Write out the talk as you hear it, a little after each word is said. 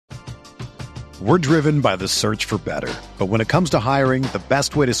We're driven by the search for better. But when it comes to hiring, the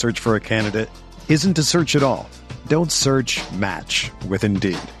best way to search for a candidate isn't to search at all. Don't search, match with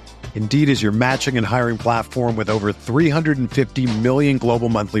Indeed. Indeed is your matching and hiring platform with over 350 million global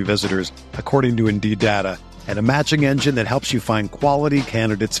monthly visitors, according to Indeed data, and a matching engine that helps you find quality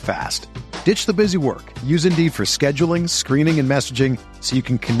candidates fast. Ditch the busy work. Use Indeed for scheduling, screening, and messaging so you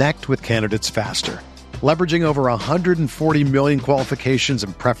can connect with candidates faster. Leveraging over 140 million qualifications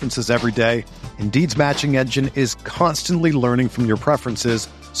and preferences every day, Indeed's matching engine is constantly learning from your preferences,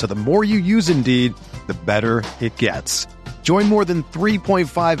 so the more you use Indeed, the better it gets. Join more than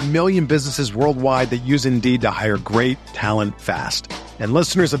 3.5 million businesses worldwide that use Indeed to hire great talent fast. And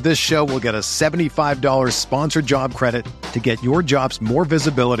listeners of this show will get a $75 sponsored job credit to get your jobs more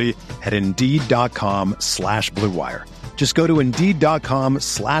visibility at Indeed.com/Blue Wire. Just go to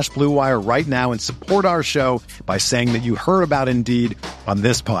Indeed.com/Blue Wire right now and support our show by saying that you heard about Indeed on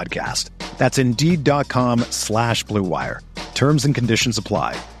this podcast. That's Indeed.com/Blue Wire. Terms and conditions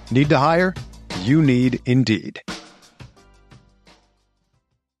apply. Need to hire? You need Indeed.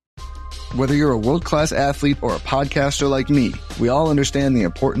 Whether you're a world-class athlete or a podcaster like me, we all understand the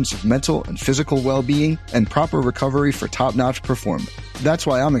importance of mental and physical well-being and proper recovery for top-notch performance. That's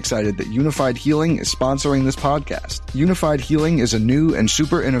why I'm excited that Unified Healing is sponsoring this podcast. Unified Healing is a new and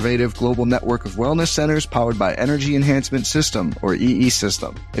super innovative global network of wellness centers powered by Energy Enhancement System, or EE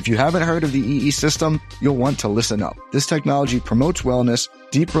System. If you haven't heard of the EE System, you'll want to listen up. This technology promotes wellness,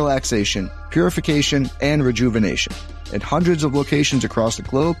 deep relaxation, purification, and rejuvenation. At hundreds of locations across the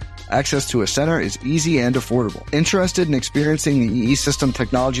globe, access to a center is easy and affordable. Interested in experiencing the EE System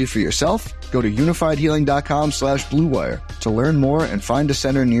technology for yourself? Go to unifiedhealing.com/Blue Wire to learn more and find a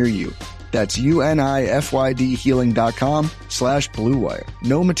center near you. That's UNIFYDhealing.com/Blue Wire.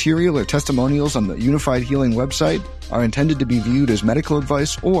 No material or testimonials on the Unified Healing website are intended to be viewed as medical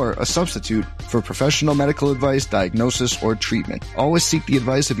advice or a substitute for professional medical advice, diagnosis, or treatment. Always seek the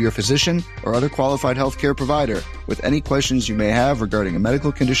advice of your physician or other qualified healthcare provider with any questions you may have regarding a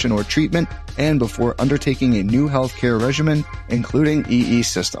medical condition or treatment and before undertaking a new healthcare regimen, including EE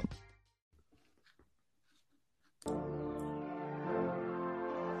System.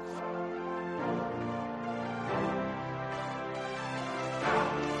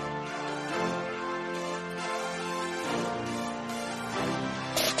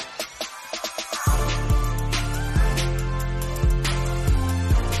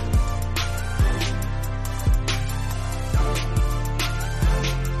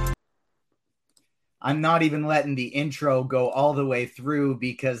 I'm not even letting the intro go all the way through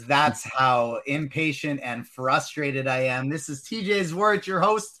because that's how impatient and frustrated I am. This is TJ Zwarich, your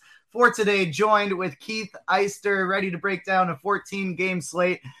host for today, joined with Keith Eister, ready to break down a 14-game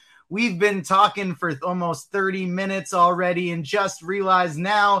slate. We've been talking for almost 30 minutes already and just realized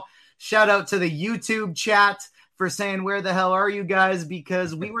now, shout out to the YouTube chat for saying, where the hell are you guys?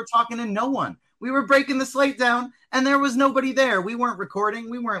 Because we were talking to no one. We were breaking the slate down and there was nobody there. We weren't recording.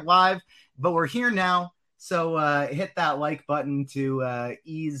 We weren't live. But we're here now, so hit that like button to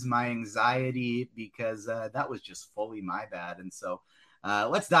ease my anxiety because that was just fully my bad. And so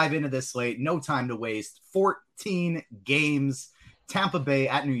let's dive into this slate. No time to waste. 14 games. Tampa Bay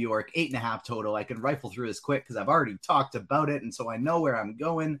at New York, 8.5 total. I can rifle through this quick because I've already talked about it, and so I know where I'm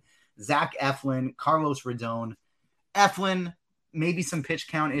going. Zach Eflin, Carlos Rodon. Eflin, maybe some pitch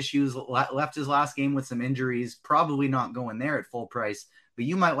count issues, left his last game with some injuries. Probably not going there at full price. But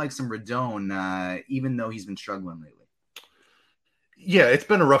you might like some Rodon, even though he's been struggling lately. Yeah, it's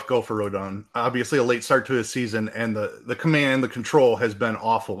been a rough go for Rodon. Obviously, a late start to his season, and the command, the control has been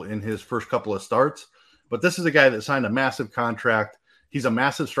awful in his first couple of starts. But this is a guy that signed a massive contract. He's a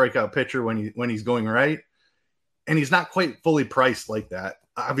massive strikeout pitcher when he's going right, and he's not quite fully priced like that.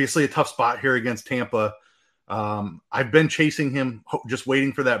 Obviously, a tough spot here against Tampa. I've been chasing him, just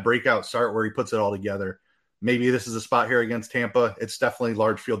waiting for that breakout start where he puts it all together. Maybe this is a spot here against Tampa. It's definitely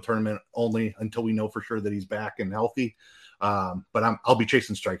large field tournament only until we know for sure that he's back and healthy. But I'll be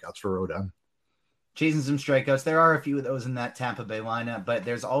chasing strikeouts for Rodon. Chasing some strikeouts. There are a few of those in that Tampa Bay lineup, but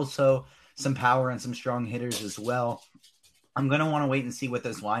there's also some power and some strong hitters as well. I'm going to want to wait and see what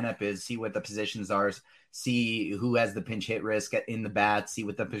this lineup is, see what the positions are, see who has the pinch hit risk in the bat, see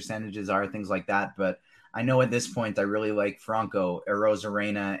what the percentages are, things like that. But I know at this point I really like Franco,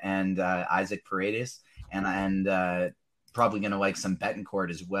 Arozarena, and Isaac Paredes. And probably going to like some Betancourt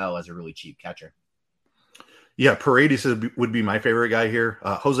as well as a really cheap catcher. Yeah, Paredes would be my favorite guy here.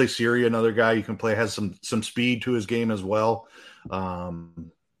 Jose Siri, another guy you can play, has some speed to his game as well.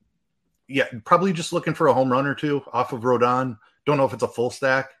 Yeah, probably just looking for a home run or two off of Rodon. Don't know if it's a full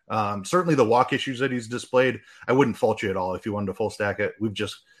stack. Certainly the walk issues that he's displayed, I wouldn't fault you at all if you wanted to full stack it. We've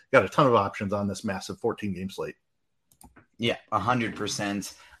just got a ton of options on this massive 14-game slate. Yeah,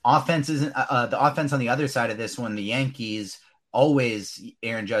 100%. Offense isn't the offense on the other side of this one. The Yankees, always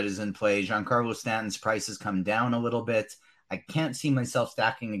Aaron Judge is in play. Giancarlo Stanton's price has come down a little bit. I can't see myself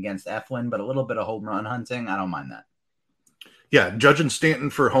stacking against Eflin, but a little bit of home run hunting, I don't mind that. Yeah, Judge and Stanton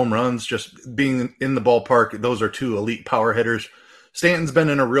for home runs, just being in the ballpark, those are two elite power hitters. Stanton's been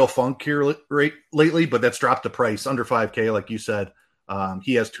in a real funk here lately, but that's dropped the price under 5K, like you said.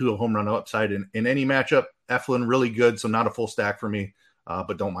 He has 2 home run upside in any matchup. Eflin, really good, so not a full stack for me,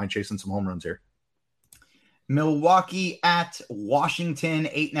 but don't mind chasing some home runs here. Milwaukee at Washington,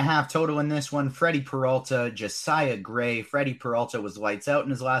 8.5 total in this one. Freddie Peralta, Josiah Gray. Freddie Peralta was lights out in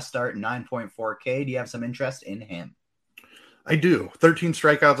his last start, 9.4K. Do you have some interest in him? I do. 13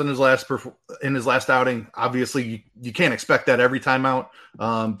 strikeouts in his last outing. Obviously, you can't expect that every time out,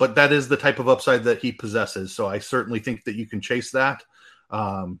 but that is the type of upside that he possesses. So I certainly think that you can chase that.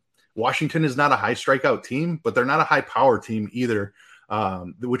 Washington is not a high strikeout team, but they're not a high power team either,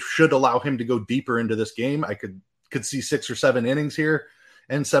 which should allow him to go deeper into this game. I could see 6 or 7 innings here,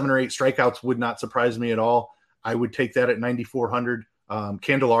 and 7 or 8 strikeouts would not surprise me at all. I would take that at 9,400.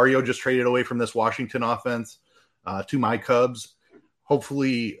 Candelario just traded away from this Washington offense to my Cubs.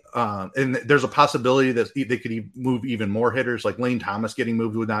 Hopefully, and there's a possibility that they could move even more hitters, like Lane Thomas getting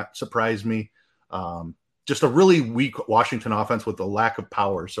moved would not surprise me. Just a really weak Washington offense with a lack of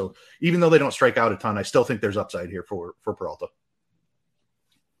power. So even though they don't strike out a ton, I still think there's upside here for Peralta.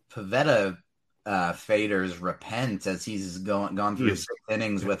 Pivetta faders repent as he's gone through 6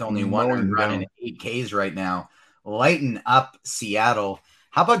 innings with only 1 run and 8 Ks right now. Lighten up Seattle.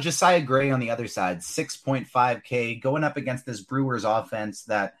 How about Josiah Gray on the other side? 6.5K going up against this Brewers offense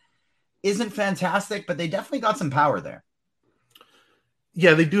that isn't fantastic, but they definitely got some power there.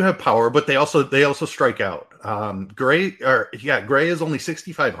 Yeah, they do have power, but they also strike out. Gray is only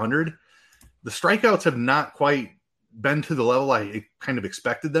 6,500. The strikeouts have not quite been to the level I kind of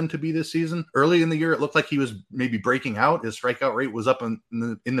expected them to be this season. Early in the year, it looked like he was maybe breaking out. His strikeout rate was up in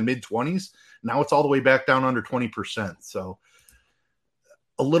the mid 20s. Now it's all the way back down under 20%. So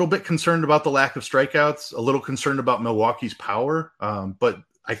a little bit concerned about the lack of strikeouts, a little concerned about Milwaukee's power. But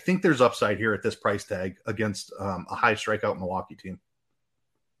I think there's upside here at this price tag against a high strikeout Milwaukee team.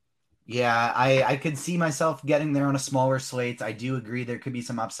 Yeah, I could see myself getting there on a smaller slate. I do agree there could be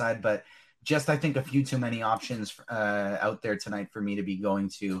some upside, but just I think a few too many options out there tonight for me to be going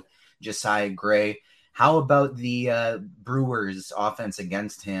to Josiah Gray. How about the Brewers offense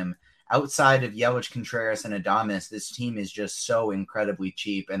against him? Outside of Yelich, Contreras, and Adames, this team is just so incredibly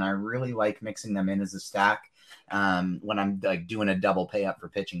cheap, and I really like mixing them in as a stack when I'm like doing a double pay up for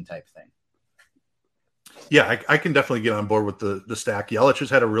pitching type thing. Yeah, I can definitely get on board with the stack. Yelich has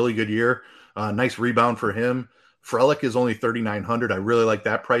had a really good year. Nice rebound for him. Frelick is only 3,900. I really like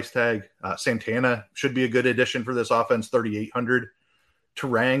that price tag. Santana should be a good addition for this offense, 3,800.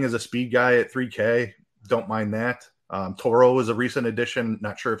 Turang is a speed guy at 3K. Don't mind that. Toro is a recent addition.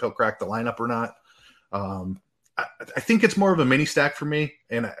 Not sure if he'll crack the lineup or not. I think it's more of a mini stack for me,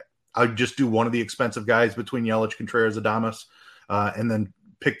 and I would just do one of the expensive guys between Yelich, Contreras, Adames, and then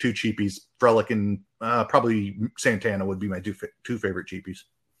pick 2 cheapies. Frelick and probably Santana would be my two favorite cheapies.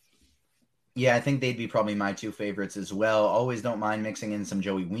 Yeah, I think they'd be probably my 2 favorites as well. Always don't mind mixing in some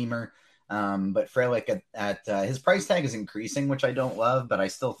Joey Weimer. But Frelick at his price tag is increasing, which I don't love, but I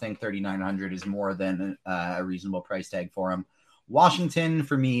still think 3,900 is more than a reasonable price tag for him. Washington,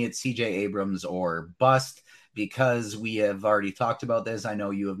 for me, it's CJ Abrams or bust, because we have already talked about this. I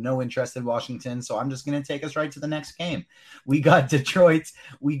know you have no interest in Washington, so I'm just going to take us right to the next game. We got Detroit,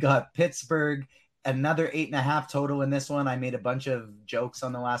 we got Pittsburgh. Another 8.5 total in this one. I made a bunch of jokes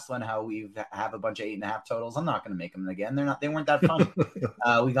on the last one, how we have a bunch of 8.5 totals. I'm not going to make them again. They weren't that fun.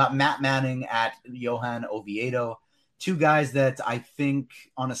 We got Matt Manning at Johan Oviedo. 2 guys that I think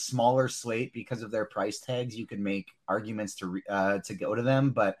on a smaller slate, because of their price tags, you can make arguments to go to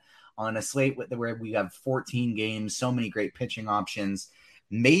them. But on a slate where we have 14 games, so many great pitching options,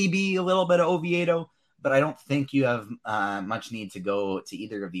 maybe a little bit of Oviedo, but I don't think you have much need to go to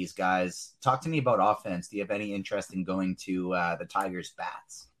either of these guys. Talk to me about offense. Do you have any interest in going to the Tigers'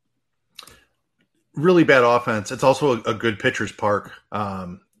 bats? Really bad offense. It's also a good pitcher's park.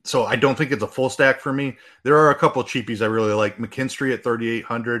 So I don't think it's a full stack for me. There are a couple of cheapies I really like. McKinstry at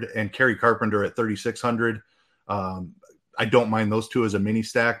 3,800 and Kerry Carpenter at 3,600. I don't mind those 2 as a mini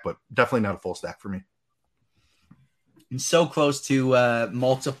stack, but definitely not a full stack for me. I'm so close to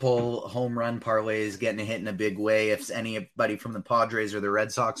multiple home run parlays getting a hit in a big way. If anybody from the Padres or the Red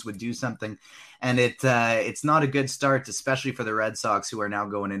Sox would do something, and it's not a good start, especially for the Red Sox, who are now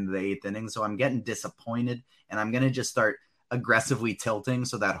going into the 8th inning. So I'm getting disappointed, and I'm going to just start aggressively tilting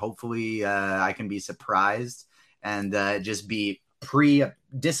so that hopefully I can be surprised and just be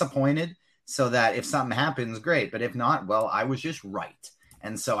disappointed so that if something happens, great. But if not, well, I was just right.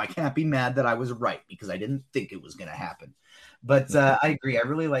 And so I can't be mad that I was right because I didn't think it was going to happen. But I agree. I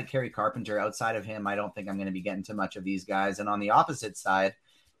really like Kerry Carpenter. Outside of him, I don't think I'm going to be getting to much of these guys. And on the opposite side,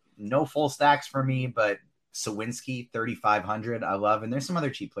 no full stacks for me, but Sawinski, 3,500, I love. And there's some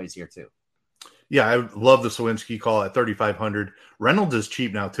other cheap plays here too. Yeah, I love the Sawinski call at 3,500. Reynolds is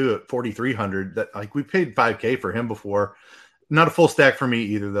cheap now too at 4,300. That like we paid $5K for him before. Not a full stack for me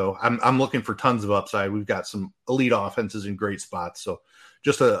either, though. I'm looking for tons of upside. We've got some elite offenses in great spots. So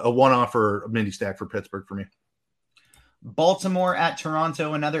just a one-off or a mini stack for Pittsburgh for me. Baltimore at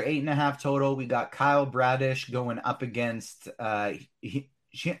Toronto, another 8.5 total. We got Kyle Bradish going up against Hyunjoo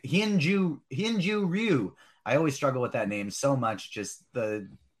Ryu. I always struggle with that name so much. Just the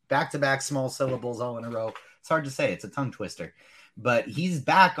back-to-back small syllables all in a row. It's hard to say. It's a tongue twister. But he's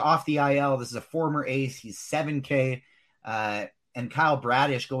back off the IL. This is a former ace. He's 7K. And Kyle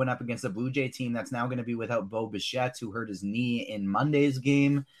Bradish going up against the Blue Jay team that's now going to be without Bo Bichette, who hurt his knee in Monday's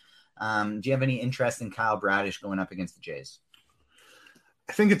game. Do you have any interest in Kyle Bradish going up against the Jays?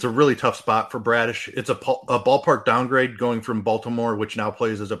 I think it's a really tough spot for Bradish. It's a ballpark downgrade going from Baltimore, which now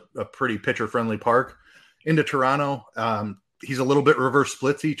plays as a pretty pitcher-friendly park, into Toronto. He's a little bit reverse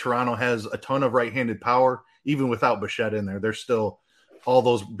splitsy. Toronto has a ton of right-handed power, even without Bichette in there. There's still all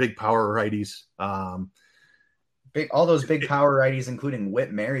those big power righties. All those big power righties, including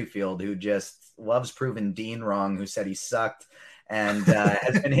Whit Merrifield, who just loves proving Dean wrong, who said he sucked and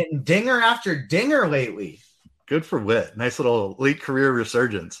has been hitting dinger after dinger lately. Good for Whit. Nice little late career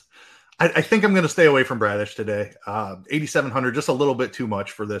resurgence. I think I'm going to stay away from Bradish today. 8,700, just a little bit too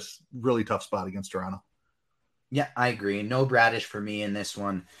much for this really tough spot against Toronto. Yeah, I agree. No Bradish for me in this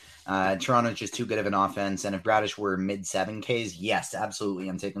one. Toronto's just too good of an offense. And if Bradish were mid 7Ks, yes, absolutely.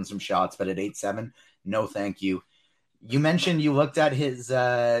 I'm taking some shots. But at 8.7, no thank you. You mentioned you looked at his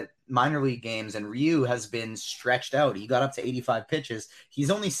minor league games, and Ryu has been stretched out. He got up to 85 pitches.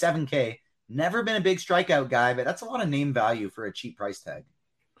 He's only 7K. Never been a big strikeout guy, but that's a lot of name value for a cheap price tag.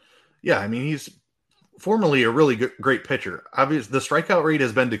 Yeah, I mean, he's formerly a really great pitcher. Obviously, the strikeout rate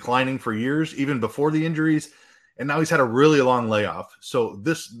has been declining for years, even before the injuries, and now he's had a really long layoff. So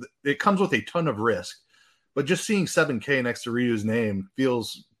it comes with a ton of risk. But just seeing 7K next to Ryu's name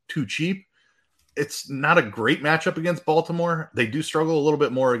feels too cheap. It's not a great matchup against Baltimore. They do struggle a little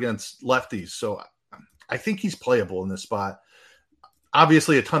bit more against lefties. So I think he's playable in this spot.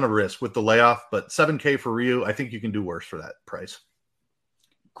 Obviously, a ton of risk with the layoff, but 7K for Ryu, I think you can do worse for that price.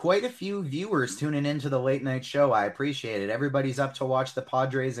 Quite a few viewers tuning into the late night show. I appreciate it. Everybody's up to watch the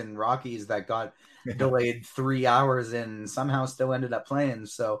Padres and Rockies that got delayed 3 hours and somehow still ended up playing.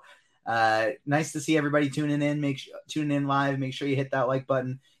 So nice to see everybody tuning in. Tune in live. Make sure you hit that like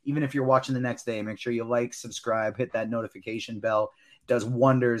button. Even if you're watching the next day, make sure you like, subscribe, hit that notification bell. It does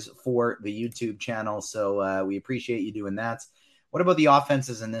wonders for the YouTube channel. So we appreciate you doing that. What about the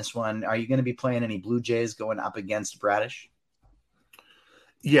offenses in this one? Are you going to be playing any Blue Jays going up against Bradish?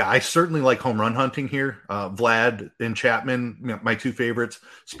 Yeah, I certainly like home run hunting here. Vlad and Chapman, my two favorites.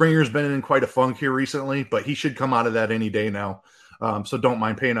 Springer's been in quite a funk here recently, but he should come out of that any day now. So don't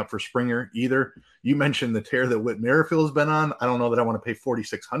mind paying up for Springer either. You mentioned the tear that Whit Merrifield has been on. I don't know that I want to pay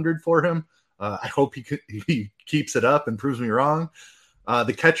 $4,600 for him. I hope he keeps it up and proves me wrong.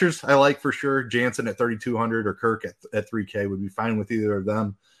 The catchers I like for sure. Jansen at 3,200 or Kirk at 3K would be fine with either of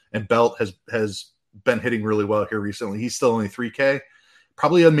them. And Belt has been hitting really well here recently. He's still only 3K.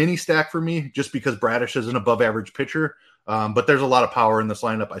 Probably a mini stack for me just because Bradish is an above average pitcher. But there's a lot of power in this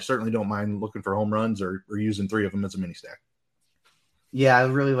lineup. I certainly don't mind looking for home runs or using three of them as a mini stack. Yeah, I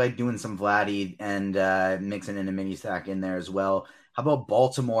really like doing some Vladdy and mixing in a mini stack in there as well. How about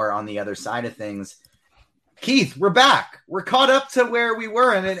Baltimore on the other side of things? Keith, we're back. We're caught up to where we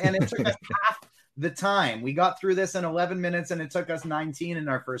were, and it took us half the time. We got through this in 11 minutes, and it took us 19 in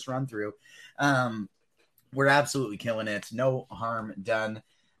our first run through. We're absolutely killing it. No harm done.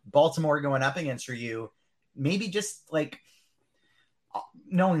 Baltimore going up against Ryu. Maybe just like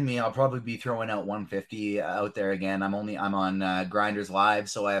knowing me, I'll probably be throwing out 150 out there again. I'm on Grinders Live,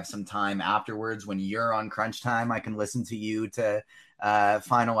 so I have some time afterwards. When you're on crunch time, I can listen to you to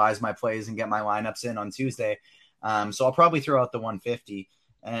finalize my plays and get my lineups in on Tuesday. So I'll probably throw out the 150.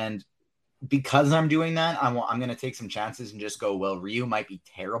 And because I'm doing that, I'm going to take some chances and just go, well, Ryu might be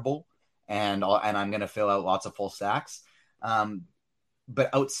terrible. And I'm going to fill out lots of full stacks. But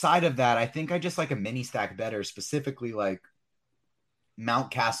outside of that, I think I just like a mini stack better, specifically like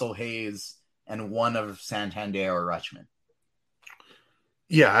Mountcastle, Hayes, and one of Santander or Rutschman.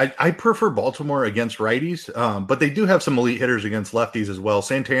 Yeah, I prefer Baltimore against righties, but they do have some elite hitters against lefties as well.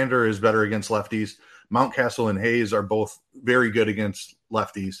 Santander is better against lefties. Mountcastle and Hayes are both very good against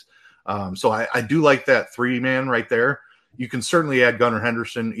lefties. So I do like that 3-man right there. You can certainly add Gunnar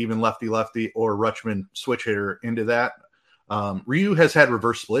Henderson, even lefty, or Rutschman switch hitter into that. Ryu has had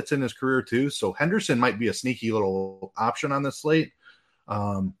reverse splits in his career too, so Henderson might be a sneaky little option on this slate.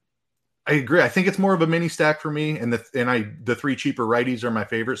 I agree. I think it's more of a mini stack for me, and the 3 cheaper righties are my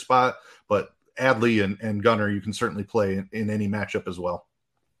favorite spot. But Adley and Gunnar, you can certainly play in any matchup as well.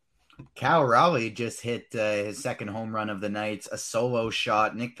 Cal Raleigh just hit his second home run of the night, a solo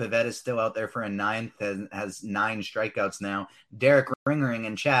shot. Nick Pivetta is still out there for a 9th, and has 9 strikeouts now. Derek Ringering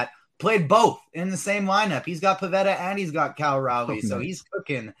in chat played both in the same lineup. He's got Pivetta and he's got Cal Raleigh, so he's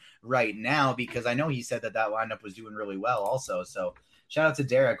cooking right now, because I know he said that lineup was doing really well also. So shout out to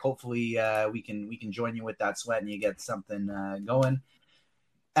Derek. Hopefully we can join you with that sweat and you get something going.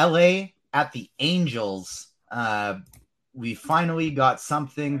 LA at the Angels. We finally got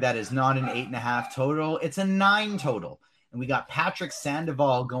something that is not an 8.5 total. It's a 9 total. And we got Patrick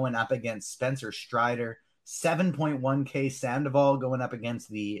Sandoval going up against Spencer Strider. 7.1K Sandoval going up against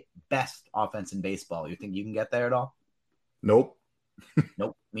the best offense in baseball. You think you can get there at all? Nope.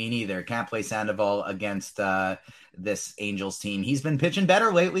 Nope, me neither. Can't play Sandoval against this Angels team. He's been pitching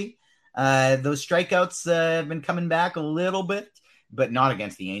better lately. Those strikeouts have been coming back a little bit, but not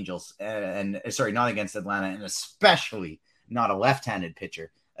against the Angels. Not against Atlanta, and especially not a left-handed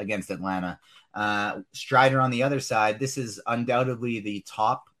pitcher against Atlanta. Strider on the other side, this is undoubtedly the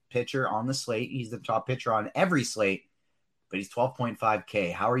top pitcher on the slate. He's the top pitcher on every slate, but he's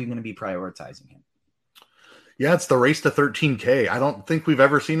 12.5K. How are you going to be prioritizing him? Yeah, it's the race to 13K. I don't think we've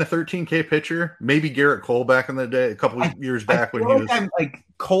ever seen a 13K pitcher. Maybe Garrett Cole back in the day, a couple of years back when he was like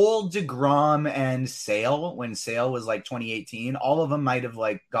Cole, DeGrom, and Sale. When Sale was like 2018, all of them might have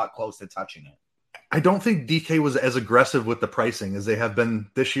like got close to touching it. I don't think DK was as aggressive with the pricing as they have been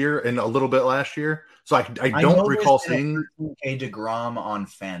this year and a little bit last year. So I don't recall seeing 13K DeGrom on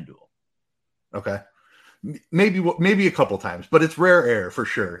FanDuel. Okay. Maybe a couple times, but it's rare air for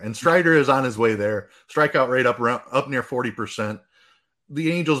sure. And Strider is on his way there. Strikeout rate up near 40%.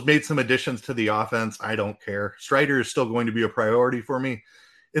 The Angels made some additions to the offense. I don't care. Strider is still going to be a priority for me.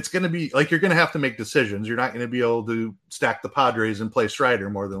 It's going to be like, you're going to have to make decisions. You're not going to be able to stack the Padres and play Strider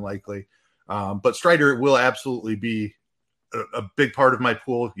more than likely. But Strider will absolutely be a big part of my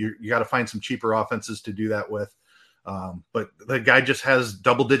pool. You got to find some cheaper offenses to do that with. But the guy just has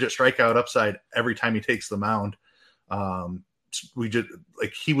double-digit strikeout upside every time he takes the mound.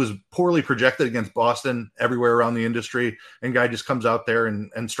 He was poorly projected against Boston everywhere around the industry, and guy just comes out there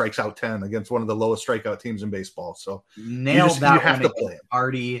and strikes out 10 against one of the lowest strikeout teams in baseball. So you have to play it.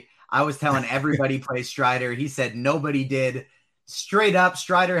 Party. I was telling everybody play Strider. He said nobody did. Straight up,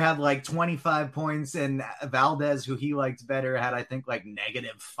 Strider had like 25 points, and Valdez, who he liked better, had, I think, like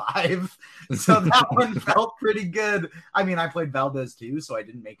 -5. So that one felt pretty good. I mean, I played Valdez too, so I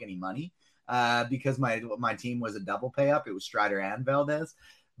didn't make any money because my team was a double pay up. It was Strider and Valdez.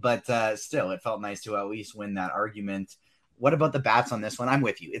 But still, it felt nice to at least win that argument. What about the bats on this one? I'm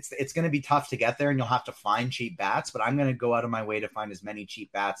with you. It's going to be tough to get there, and you'll have to find cheap bats, but I'm going to go out of my way to find as many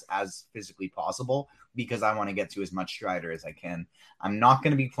cheap bats as physically possible because I want to get to as much Strider as I can. I'm not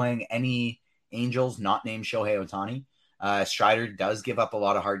going to be playing any Angels not named Shohei Ohtani. Strider does give up a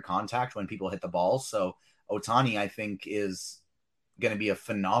lot of hard contact when people hit the ball, so Ohtani, I think, is going to be a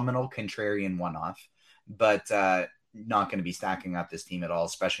phenomenal contrarian one-off, but not going to be stacking up this team at all,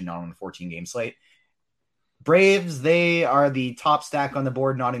 especially not on a 14-game slate. Braves, they are the top stack on the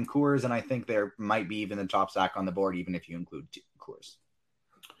board, not in Coors, and I think there might be even the top stack on the board, even if you include Coors.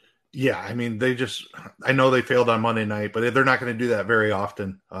 Yeah, I mean, I know they failed on Monday night, but they're not going to do that very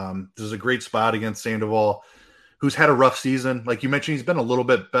often. This is a great spot against Sandoval, who's had a rough season. Like you mentioned, he's been a little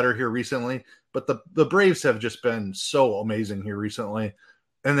bit better here recently, but the Braves have just been so amazing here recently,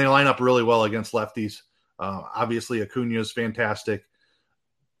 and they line up really well against lefties. Obviously, Acuna is fantastic.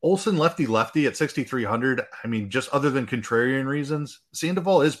 Olsen lefty at 6,300. I mean, just other than contrarian reasons,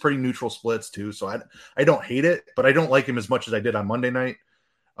 Sandoval is pretty neutral splits too. So I don't hate it, but I don't like him as much as I did on Monday night.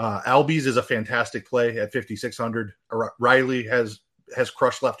 Albies is a fantastic play at 5,600. Riley has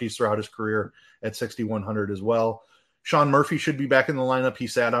crushed lefties throughout his career at 6,100 as well. Sean Murphy should be back in the lineup. He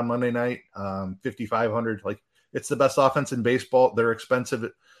sat on Monday night, 5,500. Like, it's the best offense in baseball. They're expensive,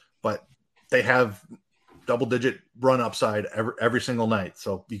 but they have double-digit run upside every single night.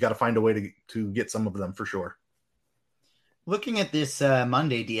 So you got to find a way to get some of them for sure. Looking at this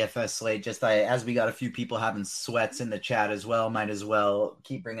Monday DFS slate, as we got a few people having sweats in the chat as well, might as well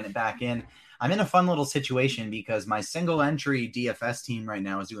keep bringing it back in. I'm in a fun little situation because my single entry DFS team right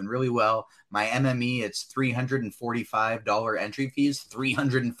now is doing really well. My MME, it's $345 entry fees,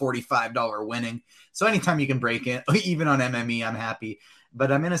 $345 winning. So anytime you can break it, even on MME, I'm happy.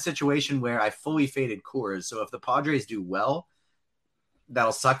 But I'm in a situation where I fully faded Coors. So if the Padres do well,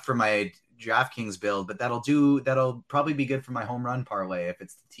 that'll suck for my DraftKings build, but that'll probably be good for my home run parlay if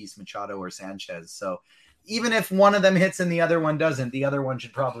it's Tatis, Machado, or Sanchez. So even if one of them hits and the other one doesn't, the other one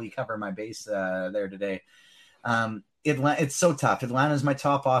should probably cover my base there today. It's so tough. Atlanta's my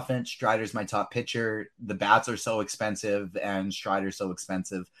top offense. Strider's my top pitcher. The bats are so expensive and Strider's so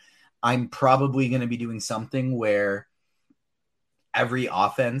expensive. I'm probably going to be doing something where every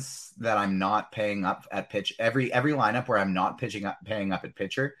offense that I'm not paying up at pitch, every lineup where I'm not paying up at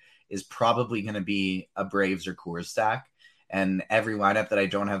pitcher is probably going to be a Braves or Coors stack. And every lineup that I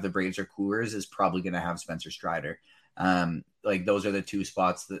don't have the Braves or Coors is probably going to have Spencer Strider. Like those are the two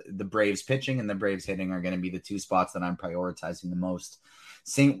spots. The Braves pitching and the Braves hitting are going to be the two spots that I'm prioritizing the most.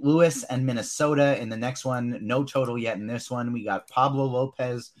 St. Louis and Minnesota in the next one. No total yet in this one. We got Pablo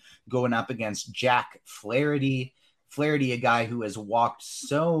Lopez going up against Jack Flaherty. Flaherty, a guy who has walked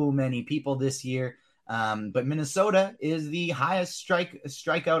so many people this year. But Minnesota is the highest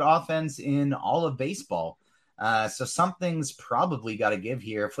strikeout offense in all of baseball. So something's probably got to give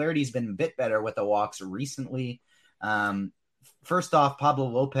here. Flaherty's been a bit better with the walks recently. First off, Pablo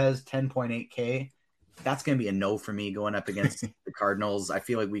Lopez, 10.8K. That's going to be a no for me going up against the Cardinals. I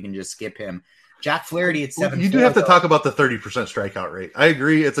feel like we can just skip him. Jack Flaherty at 7. You do have to talk about the 30% strikeout rate. I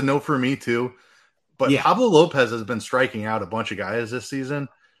agree. It's a no for me too. But yeah. Pablo Lopez has been striking out a bunch of guys this season.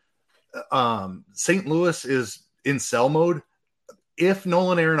 St. Louis is in sell mode. If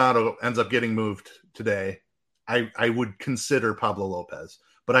Nolan Arenado ends up getting moved today, I would consider Pablo Lopez.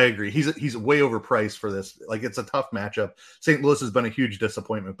 But I agree. He's way overpriced for this. Like, it's a tough matchup. St. Louis has been a huge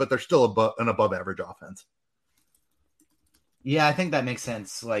disappointment, but they're still an above average offense. Yeah, I think that makes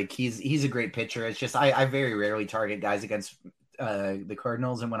sense. Like, he's a great pitcher. It's just I very rarely target guys against the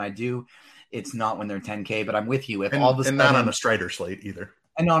Cardinals, and when I do, it's not when they're 10K. But I'm with you. If all of a sudden, not on a Strider slate either.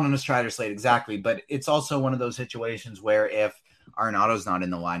 And not on a Strider slate, exactly. But it's also one of those situations where if Arenado's not in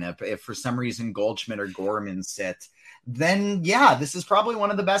the lineup, if for some reason Goldschmidt or Gorman sit, then yeah, this is probably one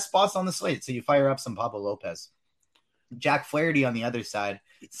of the best spots on the slate. So you fire up some Pablo Lopez. Jack Flaherty on the other side.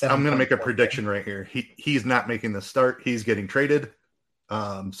 I'm going to make a prediction right here. He's not making the start. He's getting traded.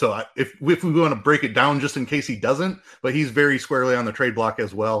 So if we want to break it down just in case he doesn't, but he's very squarely on the trade block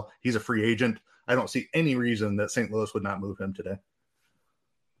as well. He's a free agent. I don't see any reason that St. Louis would not move him today.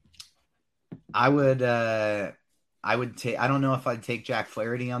 I would take, I don't know if I'd take Jack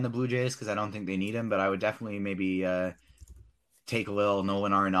Flaherty on the Blue Jays because I don't think they need him, but I would definitely maybe take a little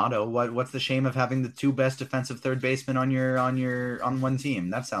Nolan Arenado. What's the shame of having the two best defensive third basemen on one team?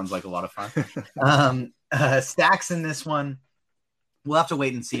 That sounds like a lot of fun. Stacks in this one. We'll have to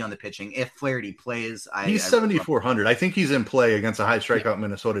wait and see on the pitching. If Flaherty plays, he's 7,400. I think he's in play against a high strikeout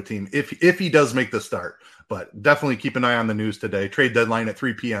Minnesota team if he does make the start. But definitely keep an eye on the news today. Trade deadline at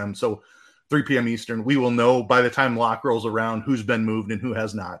 3 p.m. So 3 p.m. Eastern. We will know by the time lock rolls around who's been moved and who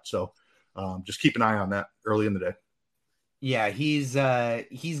has not. So just keep an eye on that early in the day. Yeah, he's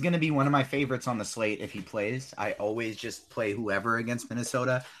going to be one of my favorites on the slate if he plays. I always just play whoever against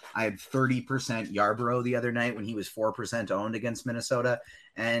Minnesota. I had 30% Yarbrough the other night when he was 4% owned against Minnesota,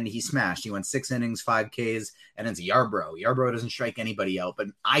 and he smashed. He went 6 innings, 5 Ks, and it's Yarbrough. Yarbrough doesn't strike anybody out, but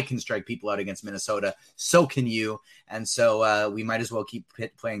I can strike people out against Minnesota. So can you. And so we might as well keep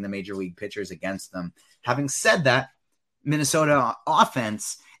playing the major league pitchers against them. Having said that, Minnesota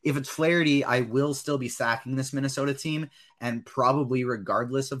offense, if it's Flaherty, I will still be sacking this Minnesota team, and probably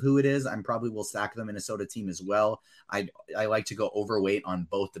regardless of who it is, I probably will sack the Minnesota team as well. I like to go overweight on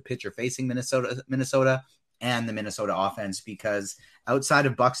both the pitcher facing Minnesota and the Minnesota offense, because outside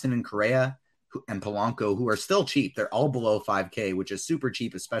of Buxton and Correa and Polanco, who are still cheap, they're all below 5K, which is super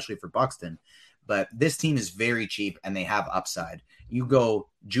cheap, especially for Buxton. But this team is very cheap and they have upside. You go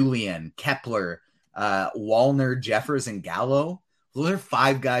Julian, Kepler, Wallner, Jeffers, and Gallo. Those are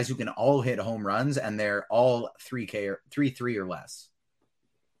 5 guys who can all hit home runs, and they're all 3K or 3 or less.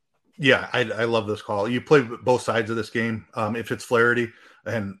 Yeah, I love this call. You play both sides of this game. If it's Flaherty,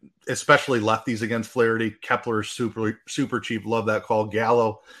 and especially lefties against Flaherty, Kepler is super cheap. Love that call.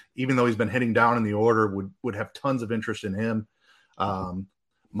 Gallo, even though he's been hitting down in the order, would have tons of interest in him.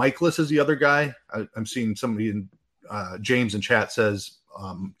 Michaelis is the other guy. I'm seeing somebody in James in chat says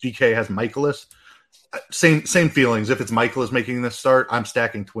DK has Michaelis. Same feelings. If it's Michaelis making this start, I'm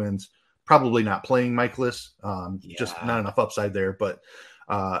stacking Twins. Probably not playing Michaelis. Just not enough upside there. But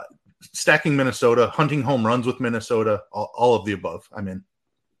stacking Minnesota, hunting home runs with Minnesota, all of the above. I'm in.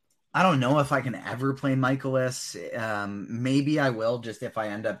 I don't know if I can ever play Michaelis. Maybe I will, just if I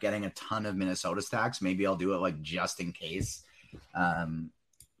end up getting a ton of Minnesota stacks. Maybe I'll do it like just in case. I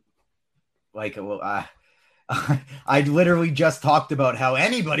literally just talked about how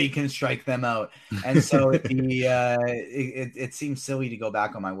anybody can strike them out, and so it seems silly to go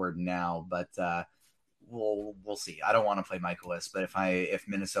back on my word now, but we'll see. I don't want to play Michaelis, but if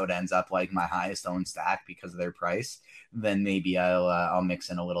Minnesota ends up like my highest owned stack because of their price, then maybe I'll mix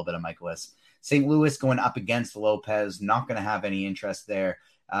in a little bit of Michaelis. St. Louis going up against Lopez, not going to have any interest there.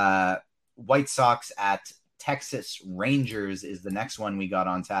 White Sox at Texas Rangers is the next one we got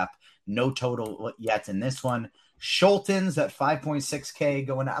on tap. No total yet in this one. Schultens at 5.6K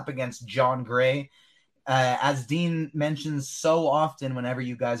going up against John Gray. As Dean mentions so often whenever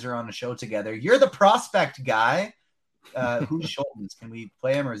you guys are on the show together, you're the prospect guy. Who's Schultens? Can we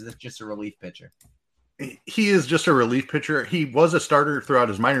play him, or is this just a relief pitcher? He is just a relief pitcher. He was a starter throughout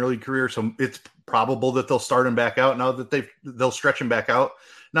his minor league career, so it's probable that they'll start him back out now that they'll stretch him back out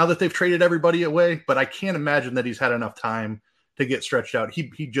now that they've traded everybody away. But I can't imagine that he's had enough time to get stretched out. He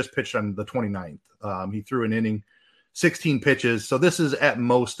just pitched on the 29th. He threw an inning, 16 pitches. So this is at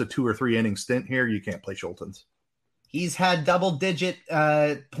most a 2 or 3 inning stint here. You can't play Schultens. He's had double-digit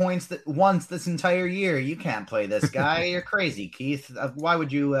points once this entire year. You can't play this guy. You're crazy, Keith. Why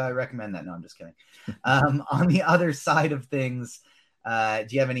would you recommend that? No, I'm just kidding. On the other side of things, do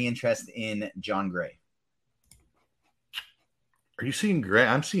you have any interest in John Gray? Are you seeing Gray?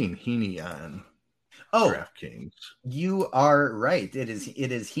 I'm seeing Heaney on DraftKings. You are right. It is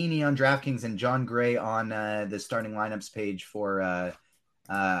Heaney on DraftKings and John Gray on the starting lineups page for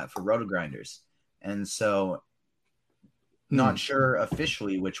RotoGrinders. And so not sure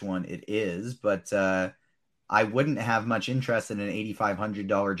officially which one it is, but I wouldn't have much interest in an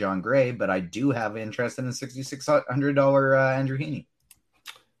 $8,500 John Gray, but I do have interest in a $6,600 Andrew Heaney.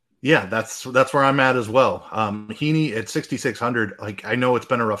 Yeah, that's where I'm at as well. Heaney at 6,600. Like, I know it's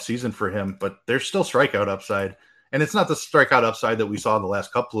been a rough season for him, but there's still strikeout upside, and it's not the strikeout upside that we saw the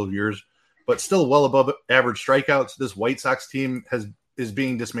last couple of years, but still well above average strikeouts. This White Sox team is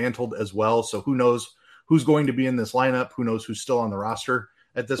being dismantled as well, so who knows who's going to be in this lineup? Who knows who's still on the roster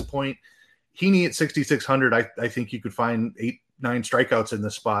at this point? Heaney at 6,600. I think you could find 8-9 strikeouts in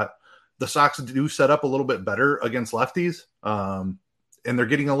this spot. The Sox do set up a little bit better against lefties. And they're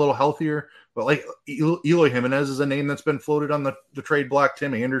getting a little healthier. But like Eloy Jimenez is a name that's been floated on the trade block.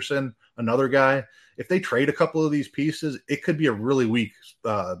 Tim Anderson, another guy. If they trade a couple of these pieces, it could be a really weak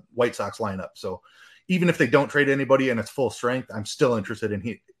White Sox lineup. So even if they don't trade anybody and it's full strength, I'm still interested in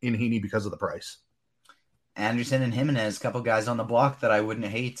Heaney because of the price. Anderson and Jimenez, a couple guys on the block that I wouldn't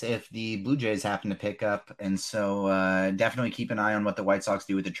hate if the Blue Jays happen to pick up. And so definitely keep an eye on what the White Sox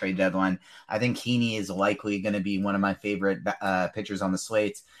do with the trade deadline. I think Heaney is likely going to be one of my favorite pitchers on the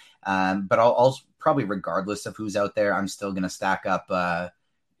slate. But I'll probably, regardless of who's out there, I'm still going to stack up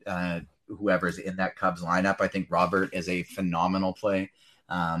whoever's in that Cubs lineup. I think Robert is a phenomenal play.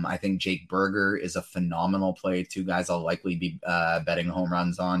 I think Jake Berger is a phenomenal play. 2 guys I'll likely be betting home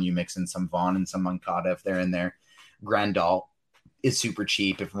runs on. You mix in some Vaughn and some Moncada if they're in there. Grandal is super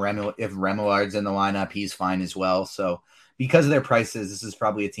cheap. If Remolard's in the lineup, he's fine as well. So because of their prices, this is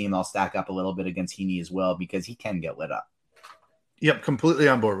probably a team I'll stack up a little bit against Heaney as well because he can get lit up. Yep, completely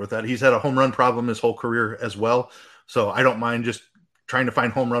on board with that. He's had a home run problem his whole career as well. So I don't mind just trying to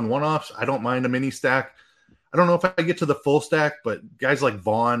find home run one-offs. I don't mind a mini stack. I don't know if I get to the full stack, but guys like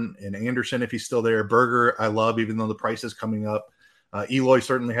Vaughn and Anderson, if he's still there, Berger, I love, even though the price is coming up. Eloy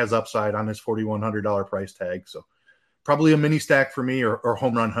certainly has upside on his $4,100 price tag. So probably a mini stack for me or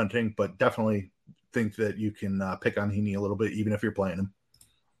home run hunting, but definitely think that you can pick on Heaney a little bit, even if you're playing him.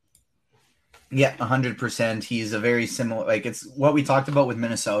 Yeah, 100%. He's a very similar, like it's what we talked about with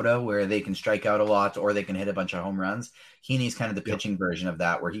Minnesota, where they can strike out a lot or they can hit a bunch of home runs. Heaney's kind of the pitching version of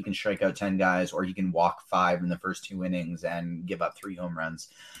that, where he can strike out 10 guys or he can walk 5 in the first 2 innings and give up 3 home runs.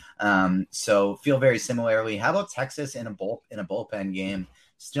 So feel very similarly. How about Texas in a bullpen game?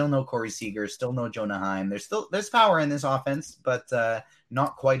 Still no Corey Seager, still no Jonah Heim. There's power in this offense, but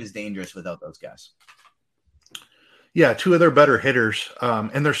not quite as dangerous without those guys. Yeah, 2 of their better hitters,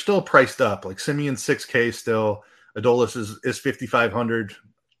 and they're still priced up. Like Simeon 6K still, Adolis is 5,500,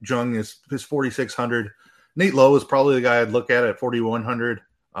 Jung is 4,600. Nate Lowe is probably the guy I'd look at 4,100.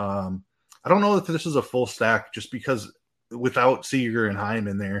 I don't know if this is a full stack just because without Seager and Heim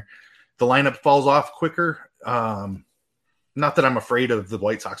in there, the lineup falls off quicker. Not that I'm afraid of the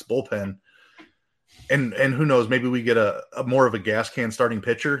White Sox bullpen. And who knows, maybe we get a more of a gas can starting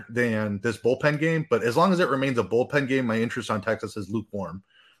pitcher than this bullpen game. But as long as it remains a bullpen game, my interest on Texas is lukewarm.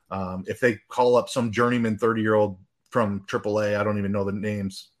 If they call up some journeyman 30-year-old from AAA, I don't even know the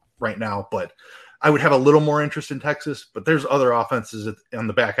names. right now, but I would have a little more interest in Texas. But there's other offenses on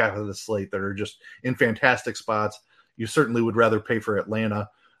the back half of the slate that are just in fantastic spots. You certainly would rather pay for Atlanta.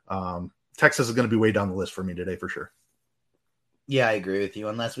 Texas is going to be way down the list for me today for sure. Yeah, I agree with you.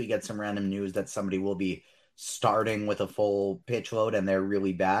 Unless we get some random news that somebody will be starting with a full pitch load and they're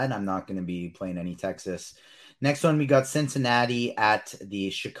really bad, I'm not going to be playing any Texas. Next one, we got Cincinnati at the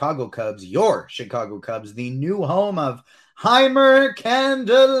Chicago Cubs, your Chicago Cubs, the new home of Heimer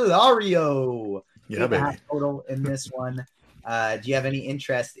Candelario. Yeah, baby. Total in this one. Do you have any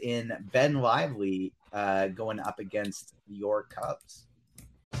interest in Ben Lively going up against your Cubs?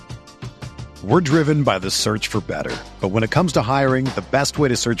 We're driven by the search for better. But when it comes to hiring, the best way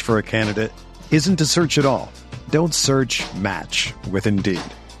to search for a candidate isn't to search at all. Don't search, match with Indeed.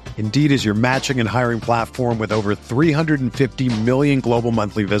 Indeed is your matching and hiring platform with over 350 million global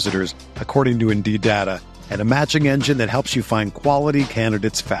monthly visitors, according to Indeed data, and a matching engine that helps you find quality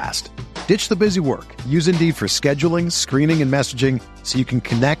candidates fast. Ditch the busy work. Use Indeed for scheduling, screening, and messaging so you can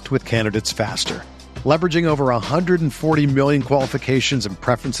connect with candidates faster. Leveraging over 140 million qualifications and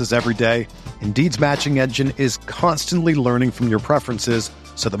preferences every day, Indeed's matching engine is constantly learning from your preferences,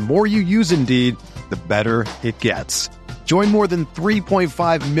 so the more you use Indeed, the better it gets. Join more than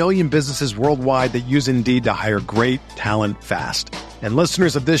 3.5 million businesses worldwide that use Indeed to hire great talent fast. And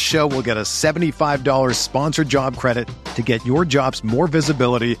listeners of this show will get a $75 sponsored job credit to get your jobs more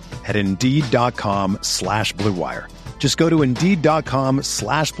visibility at Indeed.com/Blue Wire. Just go to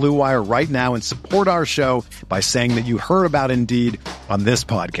Indeed.com/Blue Wire right now and support our show by saying that you heard about Indeed on this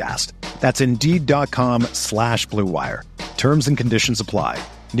podcast. That's Indeed.com/Blue Wire. Terms and conditions apply.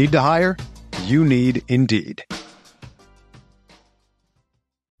 Need to hire? You need Indeed.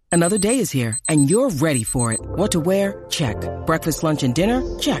 Another day is here, and you're ready for it. What to wear? Check. Breakfast, lunch, and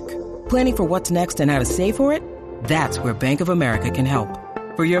dinner? Check. Planning for what's next and how to save for it? That's where Bank of America can help.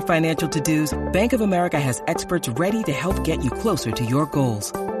 For your financial to-dos, Bank of America has experts ready to help get you closer to your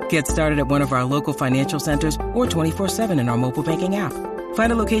goals. Get started at one of our local financial centers or 24/7 in our mobile banking app.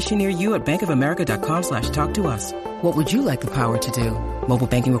 Find a location near you at bankofamerica.com/talktous. What would you like the power to do? Mobile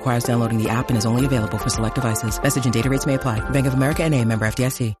banking requires downloading the app and is only available for select devices. Message and data rates may apply. Bank of America NA, member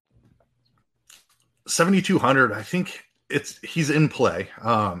FDIC. 7,200. I think he's in play.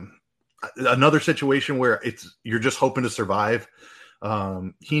 Another situation where you're just hoping to survive.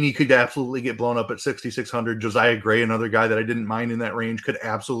 Heaney could absolutely get blown up at 6,600. Josiah Gray, another guy that I didn't mind in that range, could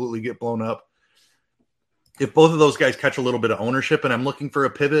absolutely get blown up. If both of those guys catch a little bit of ownership and I'm looking for a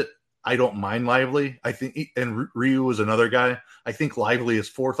pivot, I don't mind Lively. I think, and Ryu is another guy. I think Lively is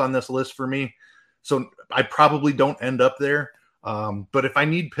fourth on this list for me. So I probably don't end up there. But if I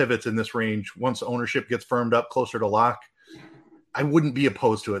need pivots in this range, once ownership gets firmed up closer to lock, I wouldn't be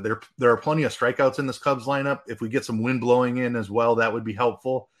opposed to it. There are plenty of strikeouts in this Cubs lineup. If we get some wind blowing in as well, that would be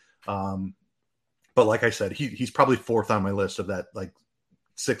helpful. But like I said, he's probably fourth on my list of that like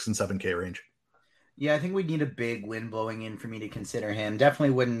 6 and 7K range. Yeah, I think we'd need a big wind blowing in for me to consider him.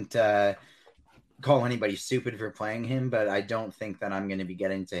 Definitely wouldn't call anybody stupid for playing him, but I don't think that I'm going to be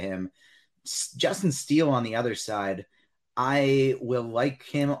getting to him. Justin Steele on the other side, I will like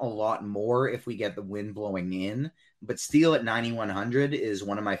him a lot more if we get the wind blowing in, but Steele at 9,100 is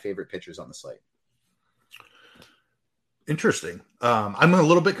one of my favorite pitchers on the slate. Interesting. I'm a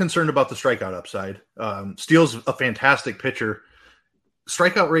little bit concerned about the strikeout upside. Steele's a fantastic pitcher.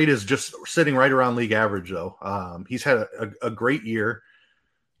 Strikeout rate is just sitting right around league average, though. He's had a great year.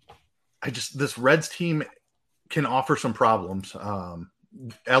 This Reds team can offer some problems.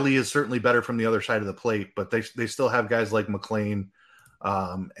 Ellie is certainly better from the other side of the plate, but they still have guys like McLean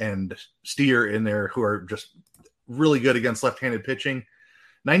and Steer in there who are just really good against left-handed pitching.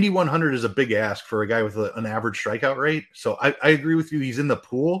 9,100 is a big ask for a guy with an average strikeout rate. So I agree with you. He's in the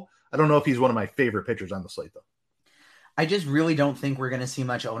pool. I don't know if he's one of my favorite pitchers on the slate, though. I just really don't think we're going to see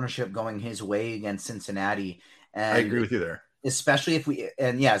much ownership going his way against Cincinnati. And I agree with you there. Especially if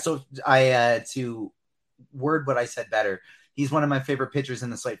to word what I said better, he's one of my favorite pitchers in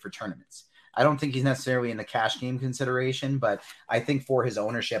the slate for tournaments. I don't think he's necessarily in the cash game consideration, but I think for his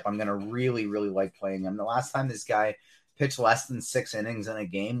ownership, I'm going to really, really like playing him. The last time this guy pitched less than 6 innings in a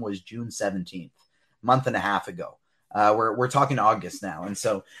game was June 17th, month and a half ago. We're talking August now. And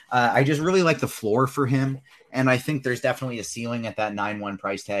so I just really like the floor for him. And I think there's definitely a ceiling at that 9-1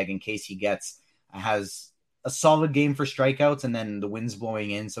 price tag in case he has a solid game for strikeouts and then the wind's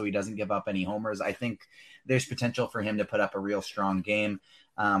blowing in so he doesn't give up any homers. I think there's potential for him to put up a real strong game.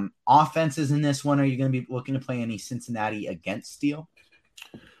 Offenses in this one, are you going to be looking to play any Cincinnati against Steele?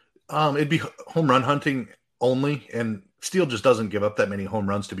 It'd be home run hunting only, and Steele just doesn't give up that many home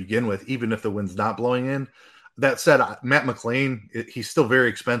runs to begin with, even if the wind's not blowing in. That said, Matt McLean, he's still very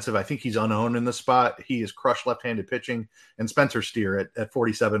expensive. I think he's unowned in the spot. He is crushed left-handed pitching, and Spencer Steer at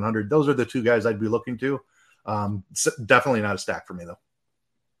 4,700. Those are the two guys I'd be looking to. Definitely not a stack for me, though.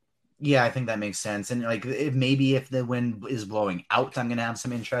 Yeah, I think that makes sense. And like, if the wind is blowing out, I'm going to have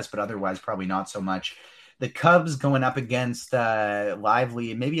some interest, but otherwise probably not so much. The Cubs going up against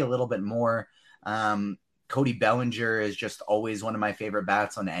Lively, maybe a little bit more. Cody Bellinger is just always one of my favorite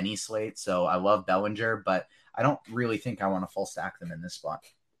bats on any slate. So I love Bellinger, but I don't really think I want to full stack them in this spot.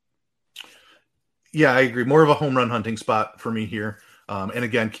 Yeah, I agree. More of a home run hunting spot for me here. And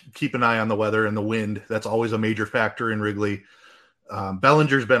again, keep an eye on the weather and the wind. That's always a major factor in Wrigley.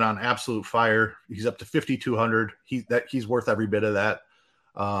 Bellinger's been on absolute fire. He's up to 5,200. He's worth every bit of that.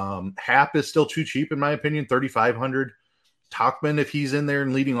 Happ is still too cheap in my opinion, 3,500. Tauchman, if he's in there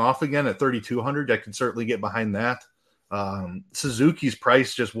and leading off again at 3,200, I can certainly get behind that. Suzuki's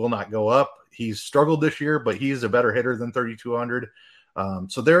price just will not go up. He's struggled this year, but he is a better hitter than 3,200.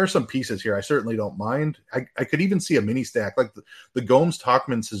 So there are some pieces here I certainly don't mind. I could even see a mini stack like the Gomes,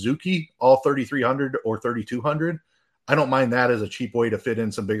 Tauchman, Suzuki, all 3,300 or 3,200. I don't mind that as a cheap way to fit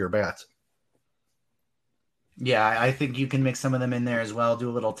in some bigger bats. Yeah, I think you can mix some of them in there as well. Do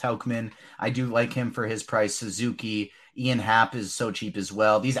a little Tauchman. I do like him for his price. Suzuki, Ian Happ is so cheap as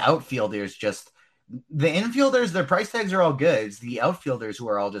well. These outfielders the infielders, their price tags are all good. It's the outfielders who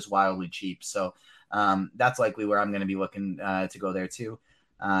are all just wildly cheap. So that's likely where I'm going to be looking to go there too.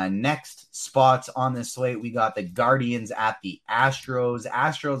 Next spots on this slate, we got the Guardians at the Astros.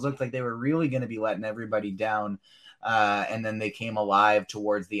 Astros looked like they were really going to be letting everybody down. And then they came alive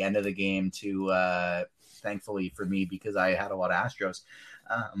towards the end of the game to thankfully for me, because I had a lot of Astros.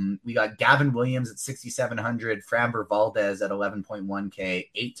 We got Gavin Williams at 6,700, Framber Valdez at 11.1K,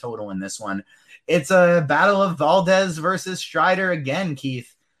 8 total in this one. It's a battle of Valdez versus Strider again,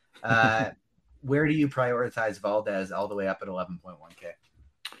 Keith. Where do you prioritize Valdez all the way up at 11.1K?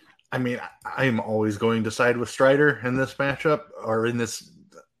 I mean, I'm always going to side with Strider in this matchup or in this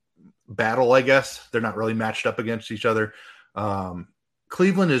battle, I guess. They're not really matched up against each other.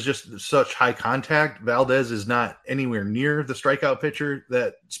 Cleveland is just such high contact. Valdez is not anywhere near the strikeout pitcher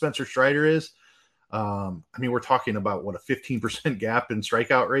that Spencer Strider is. I mean, we're talking about a 15% gap in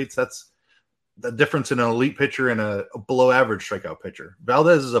strikeout rates. That's the difference in an elite pitcher and a below average strikeout pitcher.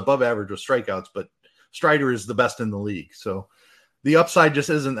 Valdez is above average with strikeouts, but Strider is the best in the league. So the upside just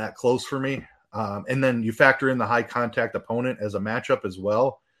isn't that close for me. And then you factor in the high contact opponent as a matchup as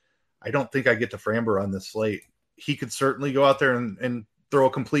well. I don't think I get to Framber on this slate. He could certainly go out there and throw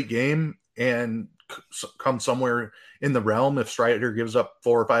a complete game and come somewhere in the realm if Strider gives up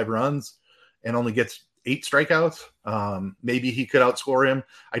 4 or 5 runs and only gets 8 strikeouts. Maybe he could outscore him.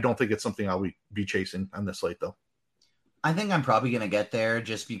 I don't think it's something I'll be chasing on this slate, though. I think I'm probably going to get there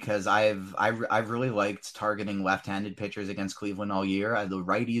just because I've really liked targeting left-handed pitchers against Cleveland all year. The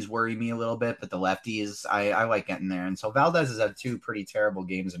righties worry me a little bit, but the lefties, I like getting there. And so Valdez has had 2 pretty terrible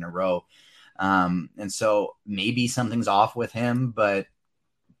games in a row. And so maybe something's off with him, but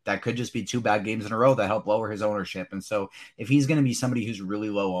that could just be 2 bad games in a row that help lower his ownership. And so if he's going to be somebody who's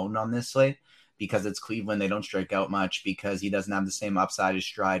really low owned on this slate, because it's Cleveland, they don't strike out much, because he doesn't have the same upside as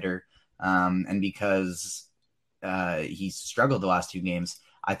Strider, and because he's struggled the last 2 games,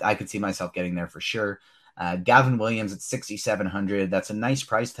 I could see myself getting there for sure. Gavin Williams at 6,700. That's a nice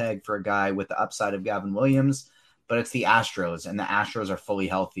price tag for a guy with the upside of Gavin Williams, but it's the Astros, and the Astros are fully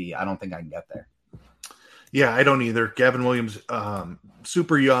healthy. I don't think I can get there. Yeah, I don't either. Gavin Williams,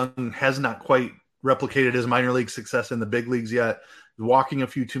 super young, has not quite replicated his minor league success in the big leagues yet. Walking a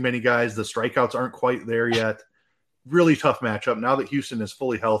few too many guys. The strikeouts aren't quite there yet. Really tough matchup. Now that Houston is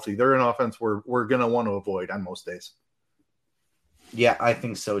fully healthy, they're an offense we're going to want to avoid on most days. Yeah, I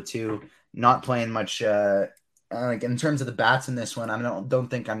think so too. Not playing much like in terms of the bats in this one. I don't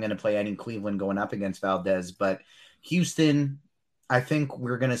think I'm going to play any Cleveland going up against Valdez, but Houston, I think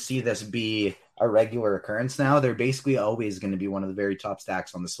we're going to see this be a regular occurrence now. They're basically always going to be one of the very top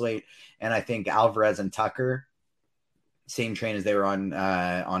stacks on the slate. And I think Alvarez and Tucker, same train as they were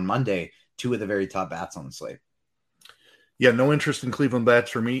on Monday, 2 of the very top bats on the slate. Yeah, no interest in Cleveland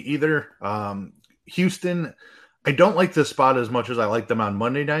bats for me either. Houston, I don't like this spot as much as I like them on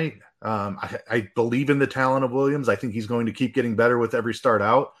Monday night. I believe in the talent of Williams. I think he's going to keep getting better with every start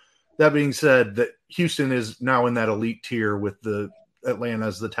out. That being said, that Houston is now in that elite tier with the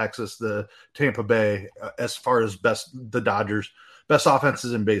Atlantas, the Texas, the Tampa Bay, as far as the Dodgers, best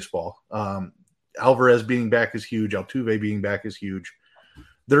offenses in baseball. Alvarez being back is huge. Altuve being back is huge.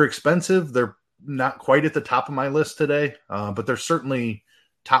 They're expensive. They're not quite at the top of my list today, but they're certainly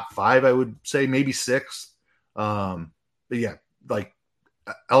top 5, I would say, maybe 6. But yeah, like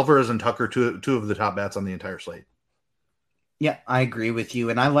Alvarez and Tucker, two of the top bats on the entire slate. Yeah, I agree with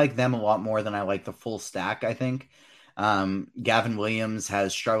you. And I like them a lot more than I like the full stack, I think. Gavin Williams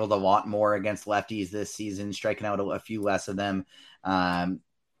has struggled a lot more against lefties this season, striking out a few less of them.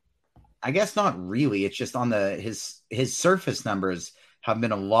 I guess not really. It's just on his surface numbers have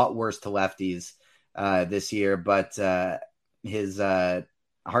been a lot worse to lefties this year, but his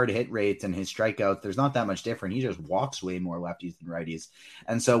hard hit rates and his strikeouts, there's not that much different. He just walks way more lefties than righties.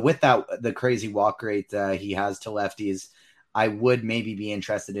 And so with that, the crazy walk rate he has to lefties, I would maybe be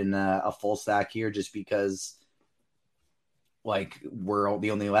interested in a full stack here just because like we're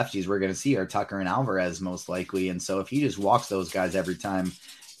the only lefties we're going to see are Tucker and Alvarez most likely. And so if he just walks those guys every time,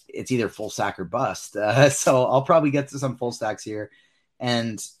 it's either full stack or bust. So I'll probably get to some full stacks here.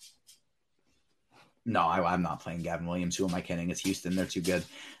 And no, I'm not playing Gavin Williams. Who am I kidding? It's Houston. They're too good.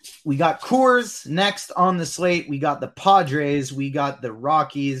 We got Coors next on the slate. We got the Padres. We got the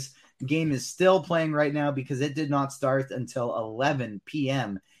Rockies. The game is still playing right now because it did not start until 11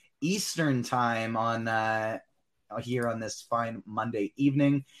 p.m. Eastern time on here on this fine Monday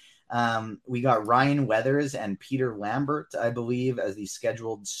evening. We got Ryan Weathers and Peter Lambert, I believe, as the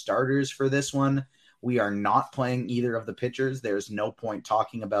scheduled starters for this one. We are not playing either of the pitchers. There's no point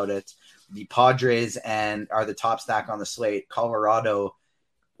talking about it. The Padres are the top stack on the slate. Colorado,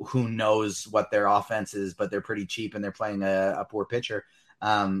 who knows what their offense is, but they're pretty cheap and they're playing a poor pitcher.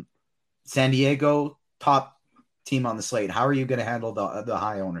 San Diego, top team on the slate. How are you going to handle the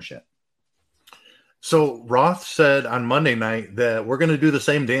high ownership? So Roth said on Monday night that we're going to do the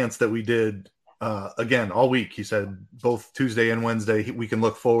same dance that we did again all week. He said both Tuesday and Wednesday, we can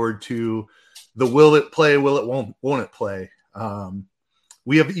look forward to the will it play, will it won't it play.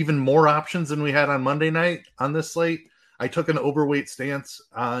 We have even more options than we had on Monday night on this slate. I took an overweight stance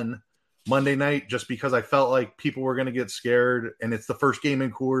on Monday night just because I felt like people were going to get scared, and it's the first game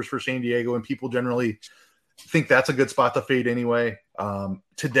in Coors for San Diego, and people generally think that's a good spot to fade anyway.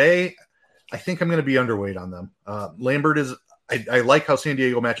 Today, I think I'm going to be underweight on them. Lambert is I like how San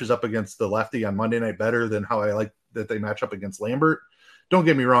Diego matches up against the lefty on Monday night better than how I like that they match up against Lambert. Don't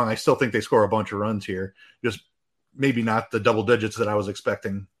get me wrong. I still think they score a bunch of runs here, just maybe not the double digits that I was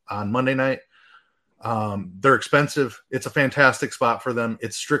expecting on Monday night. They're expensive. It's a fantastic spot for them.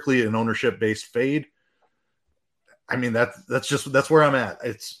 It's strictly an ownership based fade. I mean, that's where I'm at.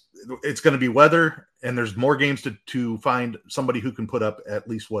 It's going to be weather, and there's more games to find somebody who can put up at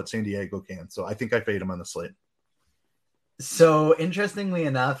least what San Diego can. So I think I fade them on the slate. So interestingly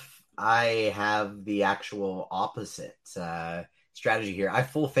enough, I have the actual opposite strategy here. I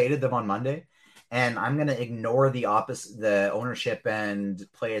full faded them on Monday, and I'm going to ignore the ownership and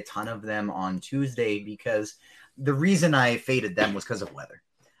play a ton of them on Tuesday because the reason I faded them was because of weather.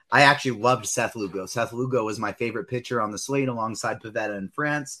 I actually loved Seth Lugo. Seth Lugo was my favorite pitcher on the slate alongside Pivetta in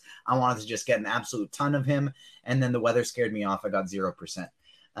France. I wanted to just get an absolute ton of him, and then the weather scared me off. I got 0%.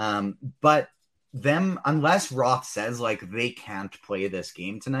 But them, unless Roth says like they can't play this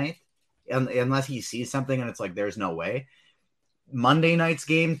game tonight, unless he sees something and it's like there's no way, Monday night's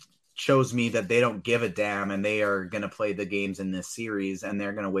game shows me that they don't give a damn and they are going to play the games in this series and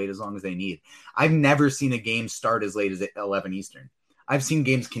they're going to wait as long as they need. I've never seen a game start as late as 11 Eastern. I've seen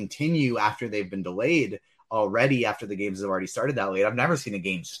games continue after they've been delayed already, after the games have already started that late. I've never seen a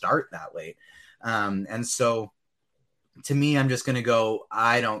game start that late. And so to me, I'm just going to go,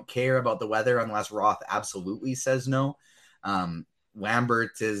 I don't care about the weather unless Roth absolutely says no.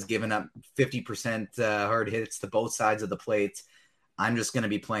 Lambert is giving up 50% hard hits to both sides of the plate. I'm just going to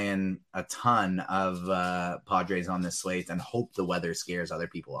be playing a ton of Padres on this slate and hope the weather scares other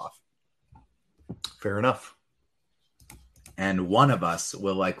people off. Fair enough. And one of us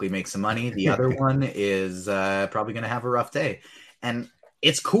will likely make some money. The other one is probably going to have a rough day. And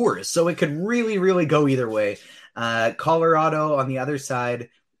it's Coors, so it could really, really go either way. Colorado on the other side,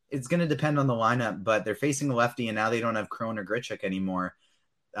 it's going to depend on the lineup, but they're facing the lefty, and now they don't have Cron or Grichuk anymore.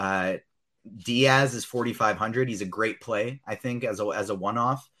 Diaz is 4,500. He's a great play, I think, as a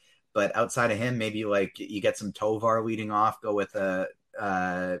one-off. But outside of him, maybe like you get some Tovar leading off, go with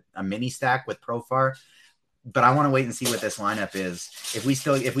a mini stack with Profar. But I want to wait and see what this lineup is.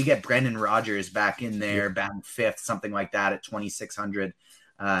 If we get Brendan Rodgers back in there, back fifth, something like that at 2,600,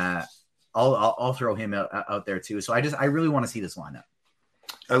 I'll throw him out there too. So I really want to see this lineup.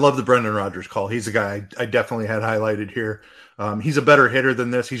 I love the Brendan Rodgers call. He's a guy I definitely had highlighted here. He's a better hitter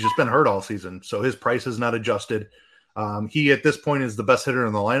than this. He's just been hurt all season, so his price is not adjusted. He at this point is the best hitter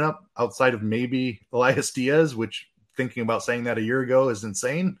in the lineup outside of maybe Elias Diaz, which thinking about saying that a year ago is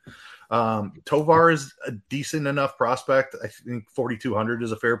insane. Tovar is a decent enough prospect. I think 4,200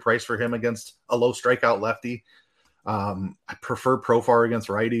 is a fair price for him against a low strikeout lefty. I prefer Profar against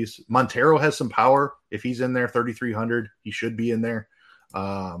righties. Montero has some power. If he's in there 3,300, he should be in there.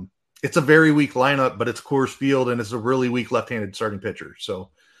 It's a very weak lineup, but it's Coors Field, and it's a really weak left-handed starting pitcher.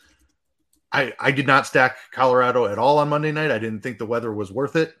 So I did not stack Colorado at all on Monday night. I didn't think the weather was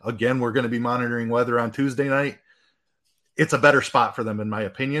worth it. Again, we're going to be monitoring weather on Tuesday night. It's a better spot for them, in my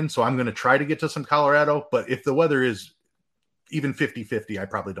opinion. So I'm going to try to get to some Colorado, but if the weather is even 50-50, I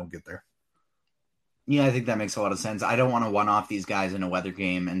probably don't get there. Yeah, I think that makes a lot of sense. I don't want to one-off these guys in a weather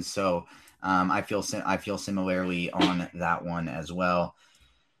game, and so I feel similarly on that one as well.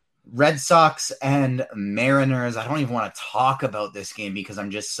 Red Sox and Mariners. I don't even want to talk about this game because I'm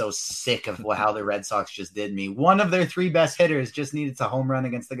just so sick of how the Red Sox just did me. One of their three best hitters just needed to home run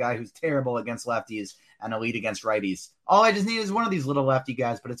against the guy who's terrible against lefties and elite against righties. All I just need is one of these little lefty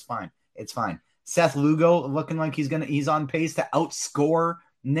guys, but it's fine. It's fine. Seth Lugo looking like he's on pace to outscore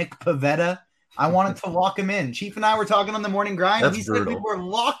Nick Pivetta. I wanted to lock him in. Chief and I were talking on the morning grind. That's he brutal. said we were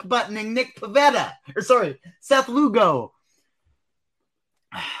lock buttoning Nick Pivetta. Seth Lugo.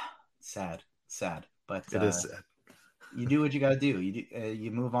 Sad, but it is sad. You do what you got to do.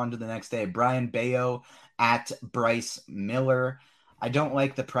 You move on to the next day. Brian Bayo at Bryce Miller. I don't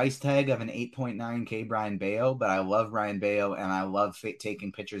like the price tag of an 8.9K Brian Bayo, but I love Brian Bayo, and I love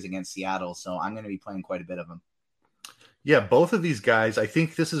taking pitchers against Seattle, so I'm going to be playing quite a bit of them. Yeah, both of these guys, I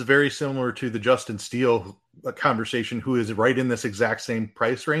think this is very similar to the Justin Steele conversation, who is right in this exact same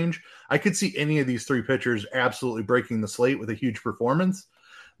price range. I could see any of these three pitchers absolutely breaking the slate with a huge performance.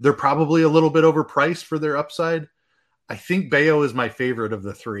 They're probably a little bit overpriced for their upside. I think Bayo is my favorite of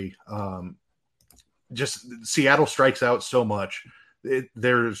the three. Just Seattle strikes out so much.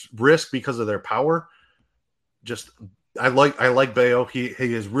 There's risk because of their power. I like Bayo. He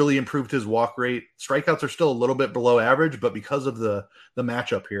has really improved his walk rate. Strikeouts are still a little bit below average, but because of the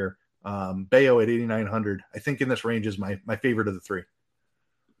matchup here, Bayo at 8,900, I think in this range is my favorite of the three.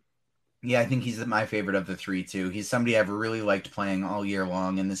 Yeah, I think he's my favorite of the three, too. He's somebody I've really liked playing all year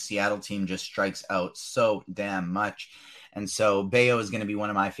long, and the Seattle team just strikes out so damn much. And so Bayo is going to be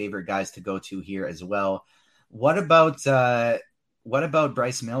one of my favorite guys to go to here as well. What about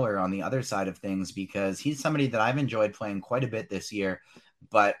Bryce Miller on the other side of things? Because he's somebody that I've enjoyed playing quite a bit this year,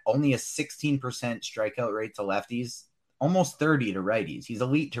 but only a 16% strikeout rate to lefties, almost 30 to righties. He's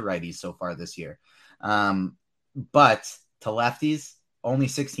elite to righties so far this year. But to lefties, only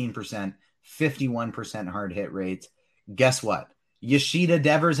 16%, 51% hard hit rate. Guess what? Yoshida,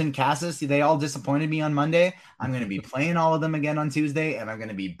 Devers, and Cassis, they all disappointed me on Monday. I'm going to be playing all of them again on Tuesday, and I'm going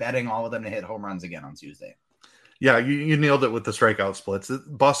to be betting all of them to hit home runs again on Tuesday. Yeah, you nailed it with the strikeout splits.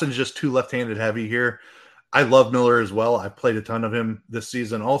 Boston's just too left-handed heavy here. I love Miller as well. I've played a ton of him this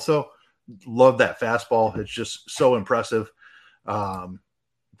season also. Love that fastball. It's just so impressive.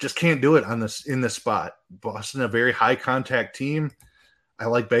 Just can't do it in this spot. Boston, a very high contact team. I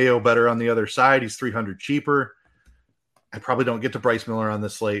like Bayo better on the other side. He's 300 cheaper. I probably don't get to Bryce Miller on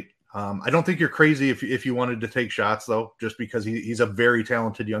this slate. I don't think you're crazy if you wanted to take shots, though, just because he's a very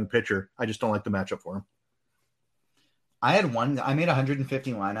talented young pitcher. I just don't like the matchup for him. I made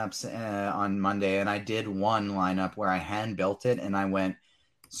 150 lineups on Monday, and I did one lineup where I hand built it, and I went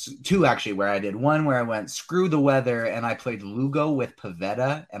two actually where I did one where I went screw the weather, and I played Lugo with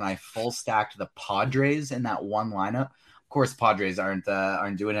Pivetta, and I full stacked the Padres in that one lineup. Of course, Padres aren't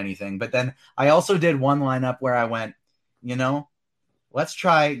doing anything, but then I also did one lineup where I went, let's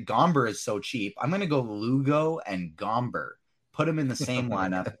try Gomber is so cheap. I'm going to go Lugo and Gomber, put them in the same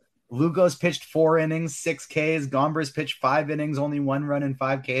lineup. Lugo's pitched 4 innings, 6 Ks. Gomber's pitched 5 innings, only 1 run and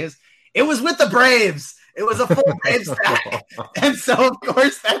 5 Ks. It was with the Braves. It was a full Braves stack. And so, of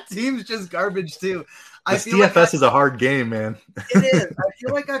course, that team's just garbage, too. DFS is a hard game, man. It is. I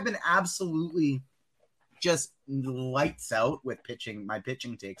feel like I've been absolutely just lights out with pitching, my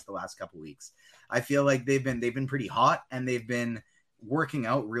pitching takes the last couple weeks. I feel like they've been pretty hot, and they've been working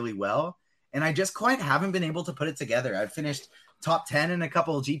out really well. And I just quite haven't been able to put it together. I've finished top 10 in a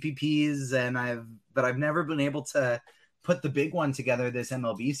couple of GPPs, but I've never been able to put the big one together this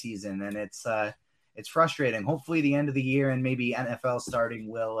MLB season, and it's frustrating. Hopefully the end of the year and maybe NFL starting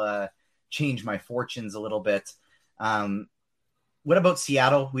will change my fortunes a little bit. What about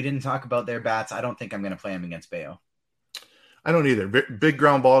Seattle? We didn't talk about their bats. I don't think I'm going to play him against Bayo. I don't either. Big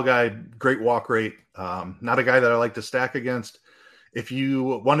ground ball guy, great walk rate. Not a guy that I like to stack against. If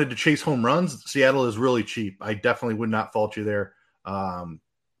you wanted to chase home runs, Seattle is really cheap. I definitely would not fault you there.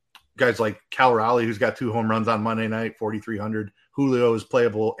 Guys like Cal Raleigh, who's got 2 home runs on Monday night, 4,300. Julio is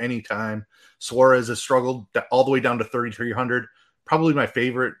playable anytime. Suarez has struggled all the way down to 3,300. Probably my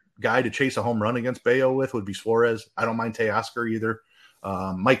favorite guy to chase a home run against Bayo with would be Suarez. I don't mind Teoscar either.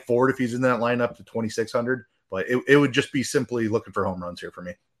 Mike Ford, if he's in that lineup, to 2,600. but it would just be simply looking for home runs here for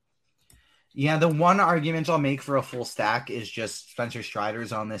me. Yeah, the one argument I'll make for a full stack is just Spencer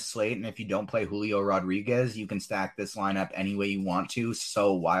Strider's on this slate, and if you don't play Julio Rodriguez, you can stack this lineup any way you want to,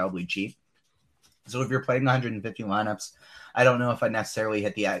 so wildly cheap. So if you're playing 150 lineups, I don't know if I necessarily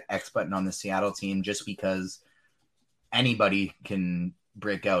hit the X button on the Seattle team just because anybody can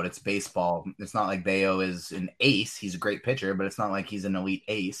break out. It's baseball. It's not like Bayo is an ace. He's a great pitcher, but it's not like he's an elite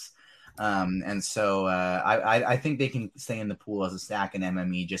ace. And so I think they can stay in the pool as a stack in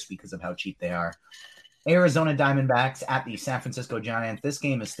MME just because of how cheap they are. Arizona Diamondbacks at the San Francisco Giants. This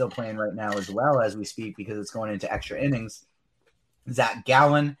game is still playing right now as well as we speak because it's going into extra innings. Zach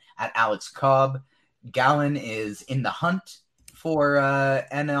Gallen at Alex Cobb. Gallen is in the hunt for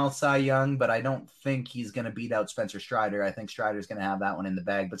NL Cy Young, but I don't think he's going to beat out Spencer Strider. I think Strider's going to have that one in the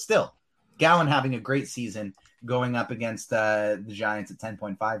bag. But still, Gallen having a great season going up against the Giants at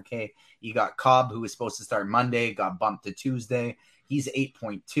 10.5K. You got Cobb, who was supposed to start Monday, got bumped to Tuesday. He's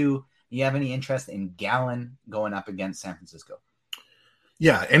 8.2. Do you have any interest in Gallen going up against San Francisco?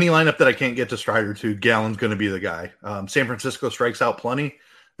 Yeah, any lineup that I can't get to Strider to, Gallen's going to be the guy. San Francisco strikes out plenty.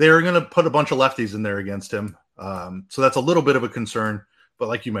 They're going to put a bunch of lefties in there against him. So that's a little bit of a concern. But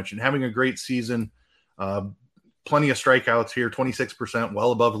like you mentioned, having a great season, plenty of strikeouts here, 26%,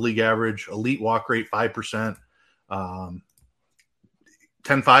 well above league average, elite walk rate, 5%.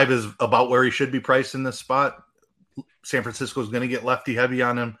 10-5 is about where he should be priced in this spot. San Francisco is going to get lefty heavy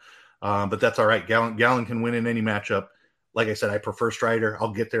on him, but that's all right. Gallen can win in any matchup. Like I said, I prefer Strider.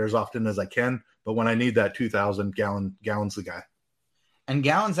 I'll get there as often as I can, but when I need that 2,000, Gallen's the guy. And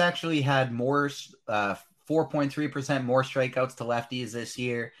Gallen's actually had more 4.3% more strikeouts to lefties this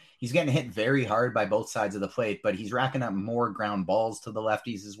year. He's getting hit very hard by both sides of the plate, but he's racking up more ground balls to the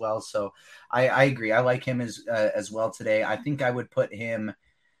lefties as well. So I agree. I like him as well today. I think I would put him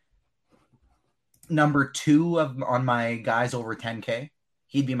number 2 on my guys over 10K.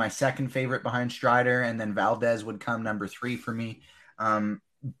 He'd be my second favorite behind Strider, and then Valdez would come number 3 for me.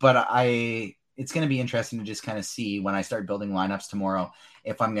 But it's going to be interesting to just kind of see when I start building lineups tomorrow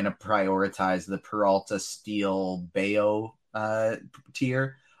if I'm going to prioritize the Peralta, Steele, Bayo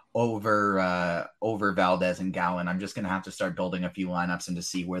tier over Valdez and Gallen. I'm just going to have to start building a few lineups and to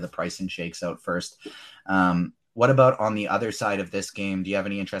see where the pricing shakes out first. What about on the other side of this game? Do you have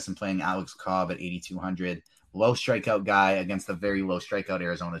any interest in playing Alex Cobb at 8,200? Low strikeout guy against a very low strikeout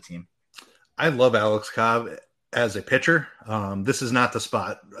Arizona team. I love Alex Cobb as a pitcher. This is not the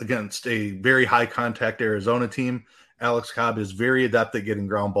spot against a very high contact Arizona team. Alex Cobb is very adept at getting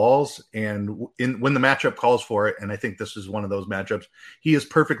ground balls, and when the matchup calls for it, and I think this is one of those matchups, he is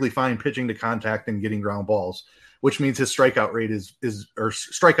perfectly fine pitching to contact and getting ground balls, which means his strikeout rate or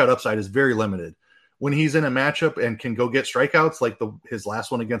strikeout upside is very limited. When he's in a matchup and can go get strikeouts like his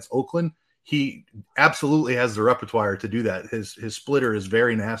last one against Oakland, he absolutely has the repertoire to do that. His splitter is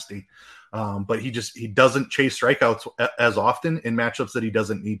very nasty, but he doesn't chase strikeouts as often in matchups that he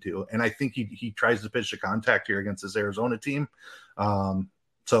doesn't need to. And I think he tries to pitch to contact here against this Arizona team.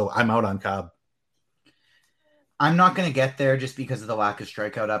 So I'm out on Cobb. I'm not going to get there just because of the lack of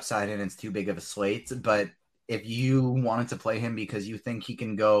strikeout upside and it's too big of a slate. But if you wanted to play him because you think he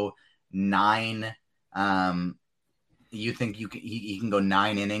can go 9, you think he can go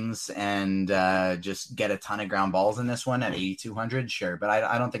 9 innings and just get a ton of ground balls in this one at 8,200? Sure, but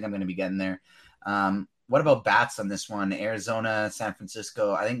I don't think I'm going to be getting there. What about bats on this one? Arizona, San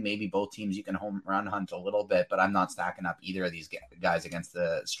Francisco. I think maybe both teams you can home run hunt a little bit, but I'm not stacking up either of these guys against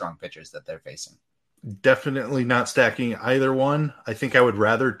the strong pitchers that they're facing. Definitely not stacking either one. I think I would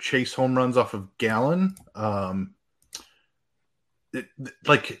rather chase home runs off of Gallen.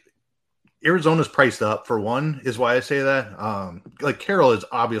 Arizona's priced up for one is why I say that. Carroll is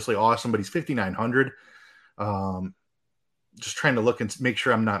obviously awesome, but he's 5,900. Just trying to look and make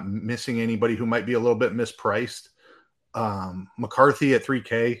sure I'm not missing anybody who might be a little bit mispriced. McCarthy at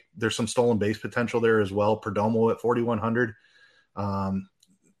 3K. There's some stolen base potential there as well. Perdomo at 4,100.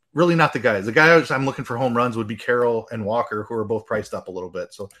 Really not the guys. The guys I'm looking for home runs would be Carroll and Walker, who are both priced up a little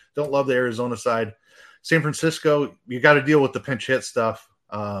bit. So don't love the Arizona side. San Francisco, you got to deal with the pinch hit stuff.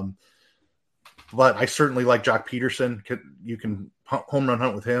 But I certainly like Jock Peterson. You can home run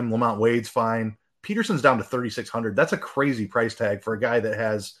hunt with him. Lamont Wade's fine. Peterson's down to 3,600. That's a crazy price tag for a guy that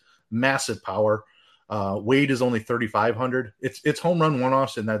has massive power. Wade is only 3,500. It's home run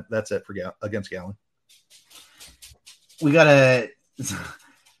one-offs, and that's it for against Gallen. We got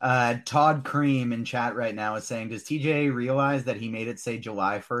Todd Cream in chat right now is saying, does TJ realize that he made it say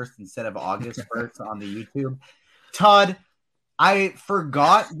July 1st instead of August 1st on the YouTube? Todd, I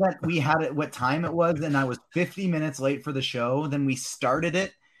forgot that we had it, what time it was, and I was 50 minutes late for the show. Then we started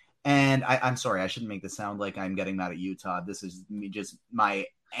it, And I'm sorry, I shouldn't make this sound like I'm getting mad at Utah. This is me, just my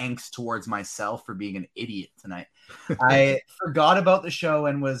angst towards myself for being an idiot tonight. I forgot about the show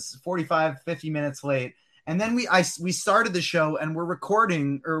and was 45, 50 minutes late. And then we started the show and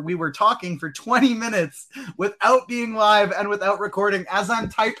we were talking for 20 minutes without being live and without recording. As I'm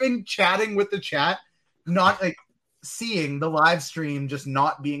typing, chatting with the chat, not like seeing the live stream just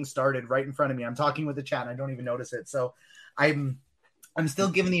not being started right in front of me. I'm talking with the chat and I don't even notice it. So I'm still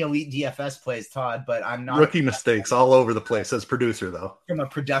giving the elite DFS plays, Todd, but I'm not. Rookie mistakes all over the place as producer, though. From a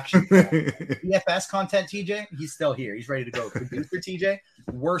production DFS content, TJ, he's still here. He's ready to go. Producer TJ,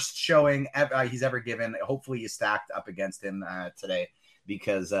 worst showing he's ever given. Hopefully you stacked up against him today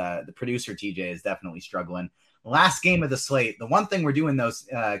because the producer TJ is definitely struggling. Last game of the slate. The one thing we're doing, though,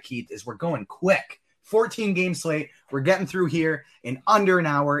 Keith, is we're going quick. 14 game slate. We're getting through here in under an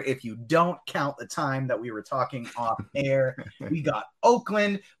hour. If you don't count the time that we were talking off air, we got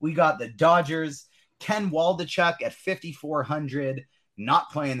Oakland. We got the Dodgers. Ken Waldichuk at 5,400.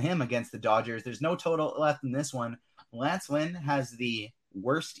 Not playing him against the Dodgers. There's no total left in this one. Lance Lynn has the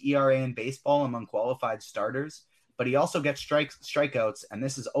worst ERA in baseball among qualified starters, but he also gets strikeouts. And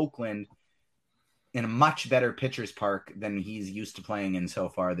this is Oakland in a much better pitcher's park than he's used to playing in so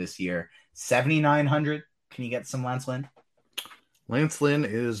far this year. 7,900. Can you get some Lance Lynn? Lance Lynn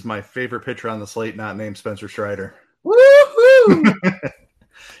is my favorite pitcher on the slate, not named Spencer Strider. Woohoo!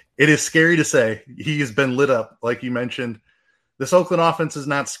 It is scary to say. He has been lit up, like you mentioned. This Oakland offense is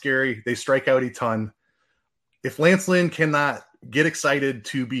not scary. They strike out a ton. If Lance Lynn cannot get excited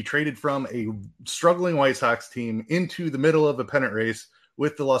to be traded from a struggling White Sox team into the middle of a pennant race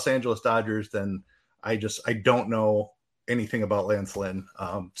with the Los Angeles Dodgers, then I don't know anything about Lance Lynn.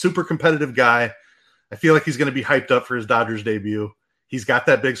 Super competitive guy. I feel like he's going to be hyped up for his Dodgers debut. He's got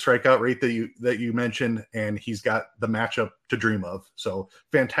that big strikeout rate that you mentioned, and he's got the matchup to dream of. So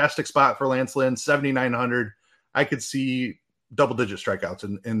fantastic spot for Lance Lynn, 7,900. I could see double-digit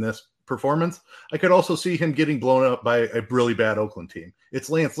strikeouts in this performance. I could also see him getting blown up by a really bad Oakland team.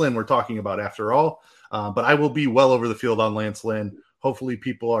 It's Lance Lynn we're talking about after all, but I will be well over the field on Lance Lynn. Hopefully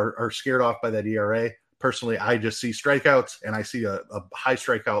people are scared off by that ERA. Personally, I just see strikeouts, and I see a high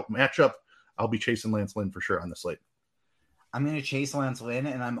strikeout matchup. I'll be chasing Lance Lynn for sure on the slate. I'm going to chase Lance Lynn,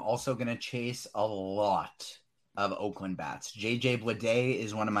 and I'm also going to chase a lot of Oakland bats. JJ Bleday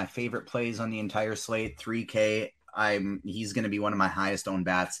is one of my favorite plays on the entire slate, 3K. He's going to be one of my highest owned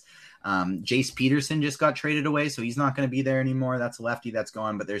bats. Jace Peterson just got traded away, so he's not going to be there anymore. That's a lefty that's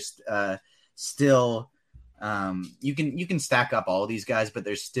gone, but there's still you can stack up all of these guys, but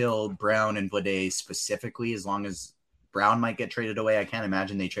there's still Brown and Bleday specifically. As long as Brown might get traded away, I can't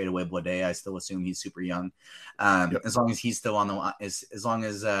imagine they trade away Bleday. I still assume he's super young. Yep. As long as he's still on the line, as long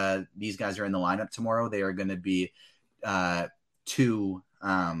as these guys are in the lineup tomorrow, they are going to be two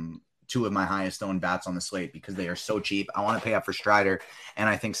of my highest owned bats on the slate because they are so cheap. I want to pay up for Strider, and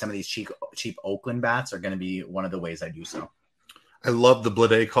I think some of these cheap Oakland bats are going to be one of the ways I do so. I love the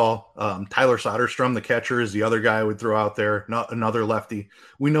Bleday call. Tyler Soderstrom, the catcher, is the other guy I would throw out there. Not another lefty.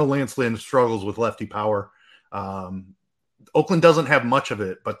 We know Lance Lynn struggles with lefty power. Oakland doesn't have much of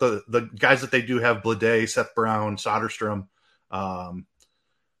it, but the guys that they do have, Bleday, Seth Brown, Soderstrom, I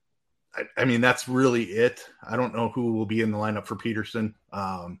mean, that's really it. I don't know who will be in the lineup for Peterson.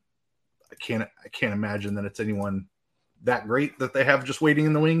 I can't imagine that it's anyone that great that they have just waiting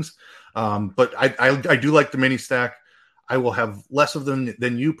in the wings. But I do like the mini stack. I will have less of them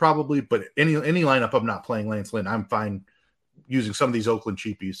than you probably, but any lineup I'm not playing Lance Lynn, I'm fine using some of these Oakland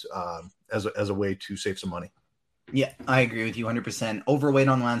cheapies as a way to save some money. Yeah, I agree with you 100%. Overweight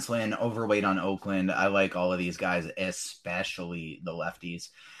on Lance Lynn, overweight on Oakland. I like all of these guys, especially the lefties.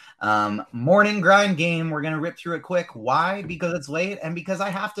 Morning grind game. We're going to rip through it quick. Why? Because it's late and because I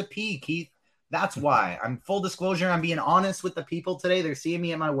have to pee, Keith. That's why. I'm full disclosure. I'm being honest with the people today. They're seeing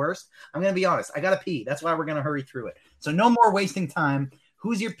me at my worst. I'm going to be honest. I got to pee. That's why we're going to hurry through it. So no more wasting time.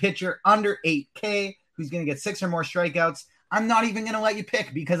 Who's your pitcher under 8K? Who's going to get 6 or more strikeouts? I'm not even going to let you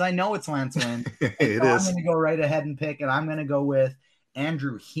pick because I know it's Lance Lynn. I'm going to go right ahead and pick, and I'm going to go with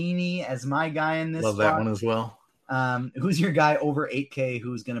Andrew Heaney as my guy in this spot. That one as well. Who's your guy over 8K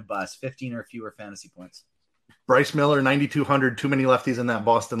who's going to bust 15 or fewer fantasy points? Bryce Miller, 9,200. Too many lefties in that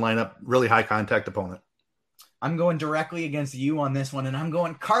Boston lineup. Really high contact opponent. I'm going directly against you on this one, and I'm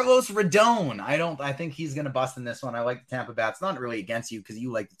going Carlos Rodon. I think he's going to bust in this one. I like the Tampa Bats. Not really against you because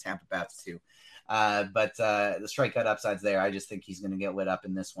you like the Tampa Bats too. But the strikeout upside's there. I just think he's going to get lit up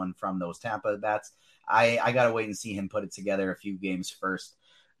in this one from those Tampa Bats. I got to wait and see him put it together a few games first.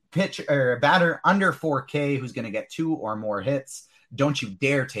 Batter under 4K who's going to get 2 or more hits. Don't you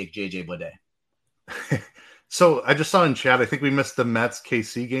dare take JJ Bleday. So I just saw in chat, I think we missed the Mets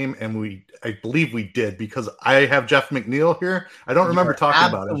KC game, and I believe we did because I have Jeff McNeil here. I don't remember talking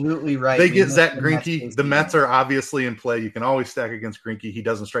about him. Absolutely right. They get Zach Greinke. The Mets are obviously in play. You can always stack against Greinke. He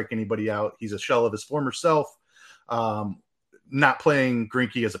doesn't strike anybody out. He's a shell of his former self. Not playing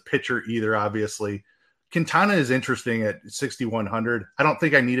Greinke as a pitcher either, obviously. Quintana is interesting at 6,100. I don't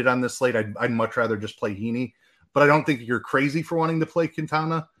think I need it on this slate. I'd much rather just play Heaney, but I don't think you're crazy for wanting to play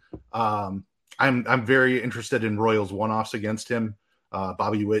Quintana. I'm very interested in Royals one-offs against him.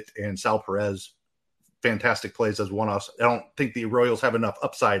 Bobby Witt and Sal Perez, fantastic plays as one-offs. I don't think the Royals have enough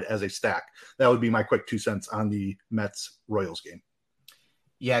upside as a stack. That would be my quick 2 cents on the Mets-Royals game.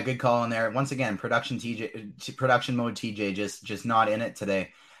 Yeah, good call in there. Once again, production mode TJ just not in it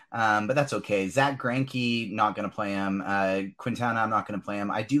today. But that's okay. Zach Greinke, not going to play him. Quintana, I'm not going to play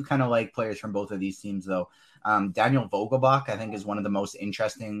him. I do kind of like players from both of these teams, though. Daniel Vogelbach, I think, is one of the most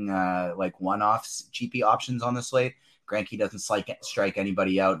interesting one-offs, cheapy options on the slate. Greinke doesn't strike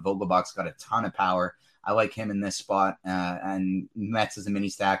anybody out. Vogelbach's got a ton of power. I like him in this spot. And Mets is a mini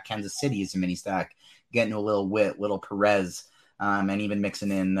stack. Kansas City is a mini stack. Getting a little Witt, little Perez, and even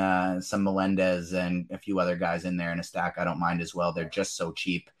mixing in some Melendez and a few other guys in there in a stack. I don't mind as well. They're just so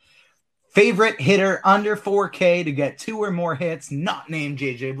cheap. Favorite hitter under 4K to get 2 or more hits, not named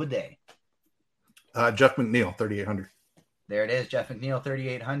JJ Bleday. Jeff McNeil, 3,800. There it is, Jeff McNeil,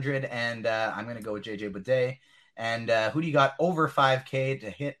 3,800. And I'm going to go with JJ Bleday. And who do you got over 5K to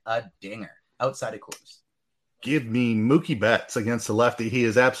hit a dinger outside of Coors? Give me Mookie Betts against the lefty. He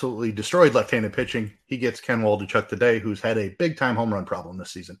has absolutely destroyed left-handed pitching. He gets Ken Waldichuk today, who's had a big-time home run problem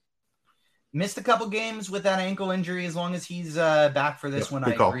this season. Missed a couple games with that ankle injury. As long as he's back for this one,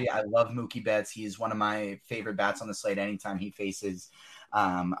 I agree. I love Mookie Betts. He's one of my favorite bats on the slate anytime he faces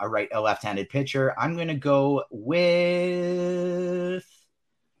a left-handed pitcher. I'm going to go with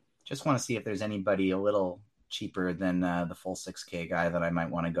 – just want to see if there's anybody a little cheaper than the full 6K guy that I might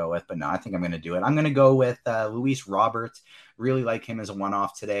want to go with. But no, I think I'm going to do it. I'm going to go with Luis Robert. Really like him as a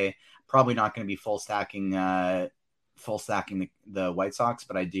one-off today. Probably not going to be full stacking the White Sox,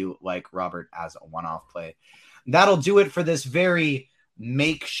 but I do like Robert as a one-off play. That'll do it for this very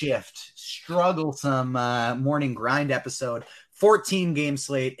makeshift, strugglesome morning grind episode. 14 game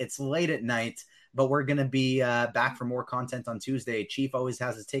slate. It's late at night, but we're going to be back for more content on Tuesday. Chief always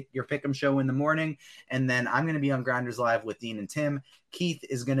has his Take Your Pick'em show in the morning, and then I'm going to be on Grinders Live with Dean and Tim. Keith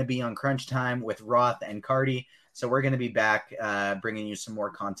is going to be on Crunch Time with Roth and Cardi. So we're going to be back bringing you some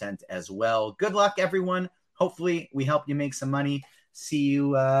more content as well. Good luck, everyone. Hopefully we help you make some money. See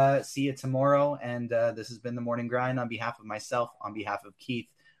you tomorrow. And this has been the Morning Grind on behalf of myself, on behalf of Keith.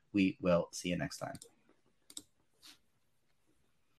 We will see you next time.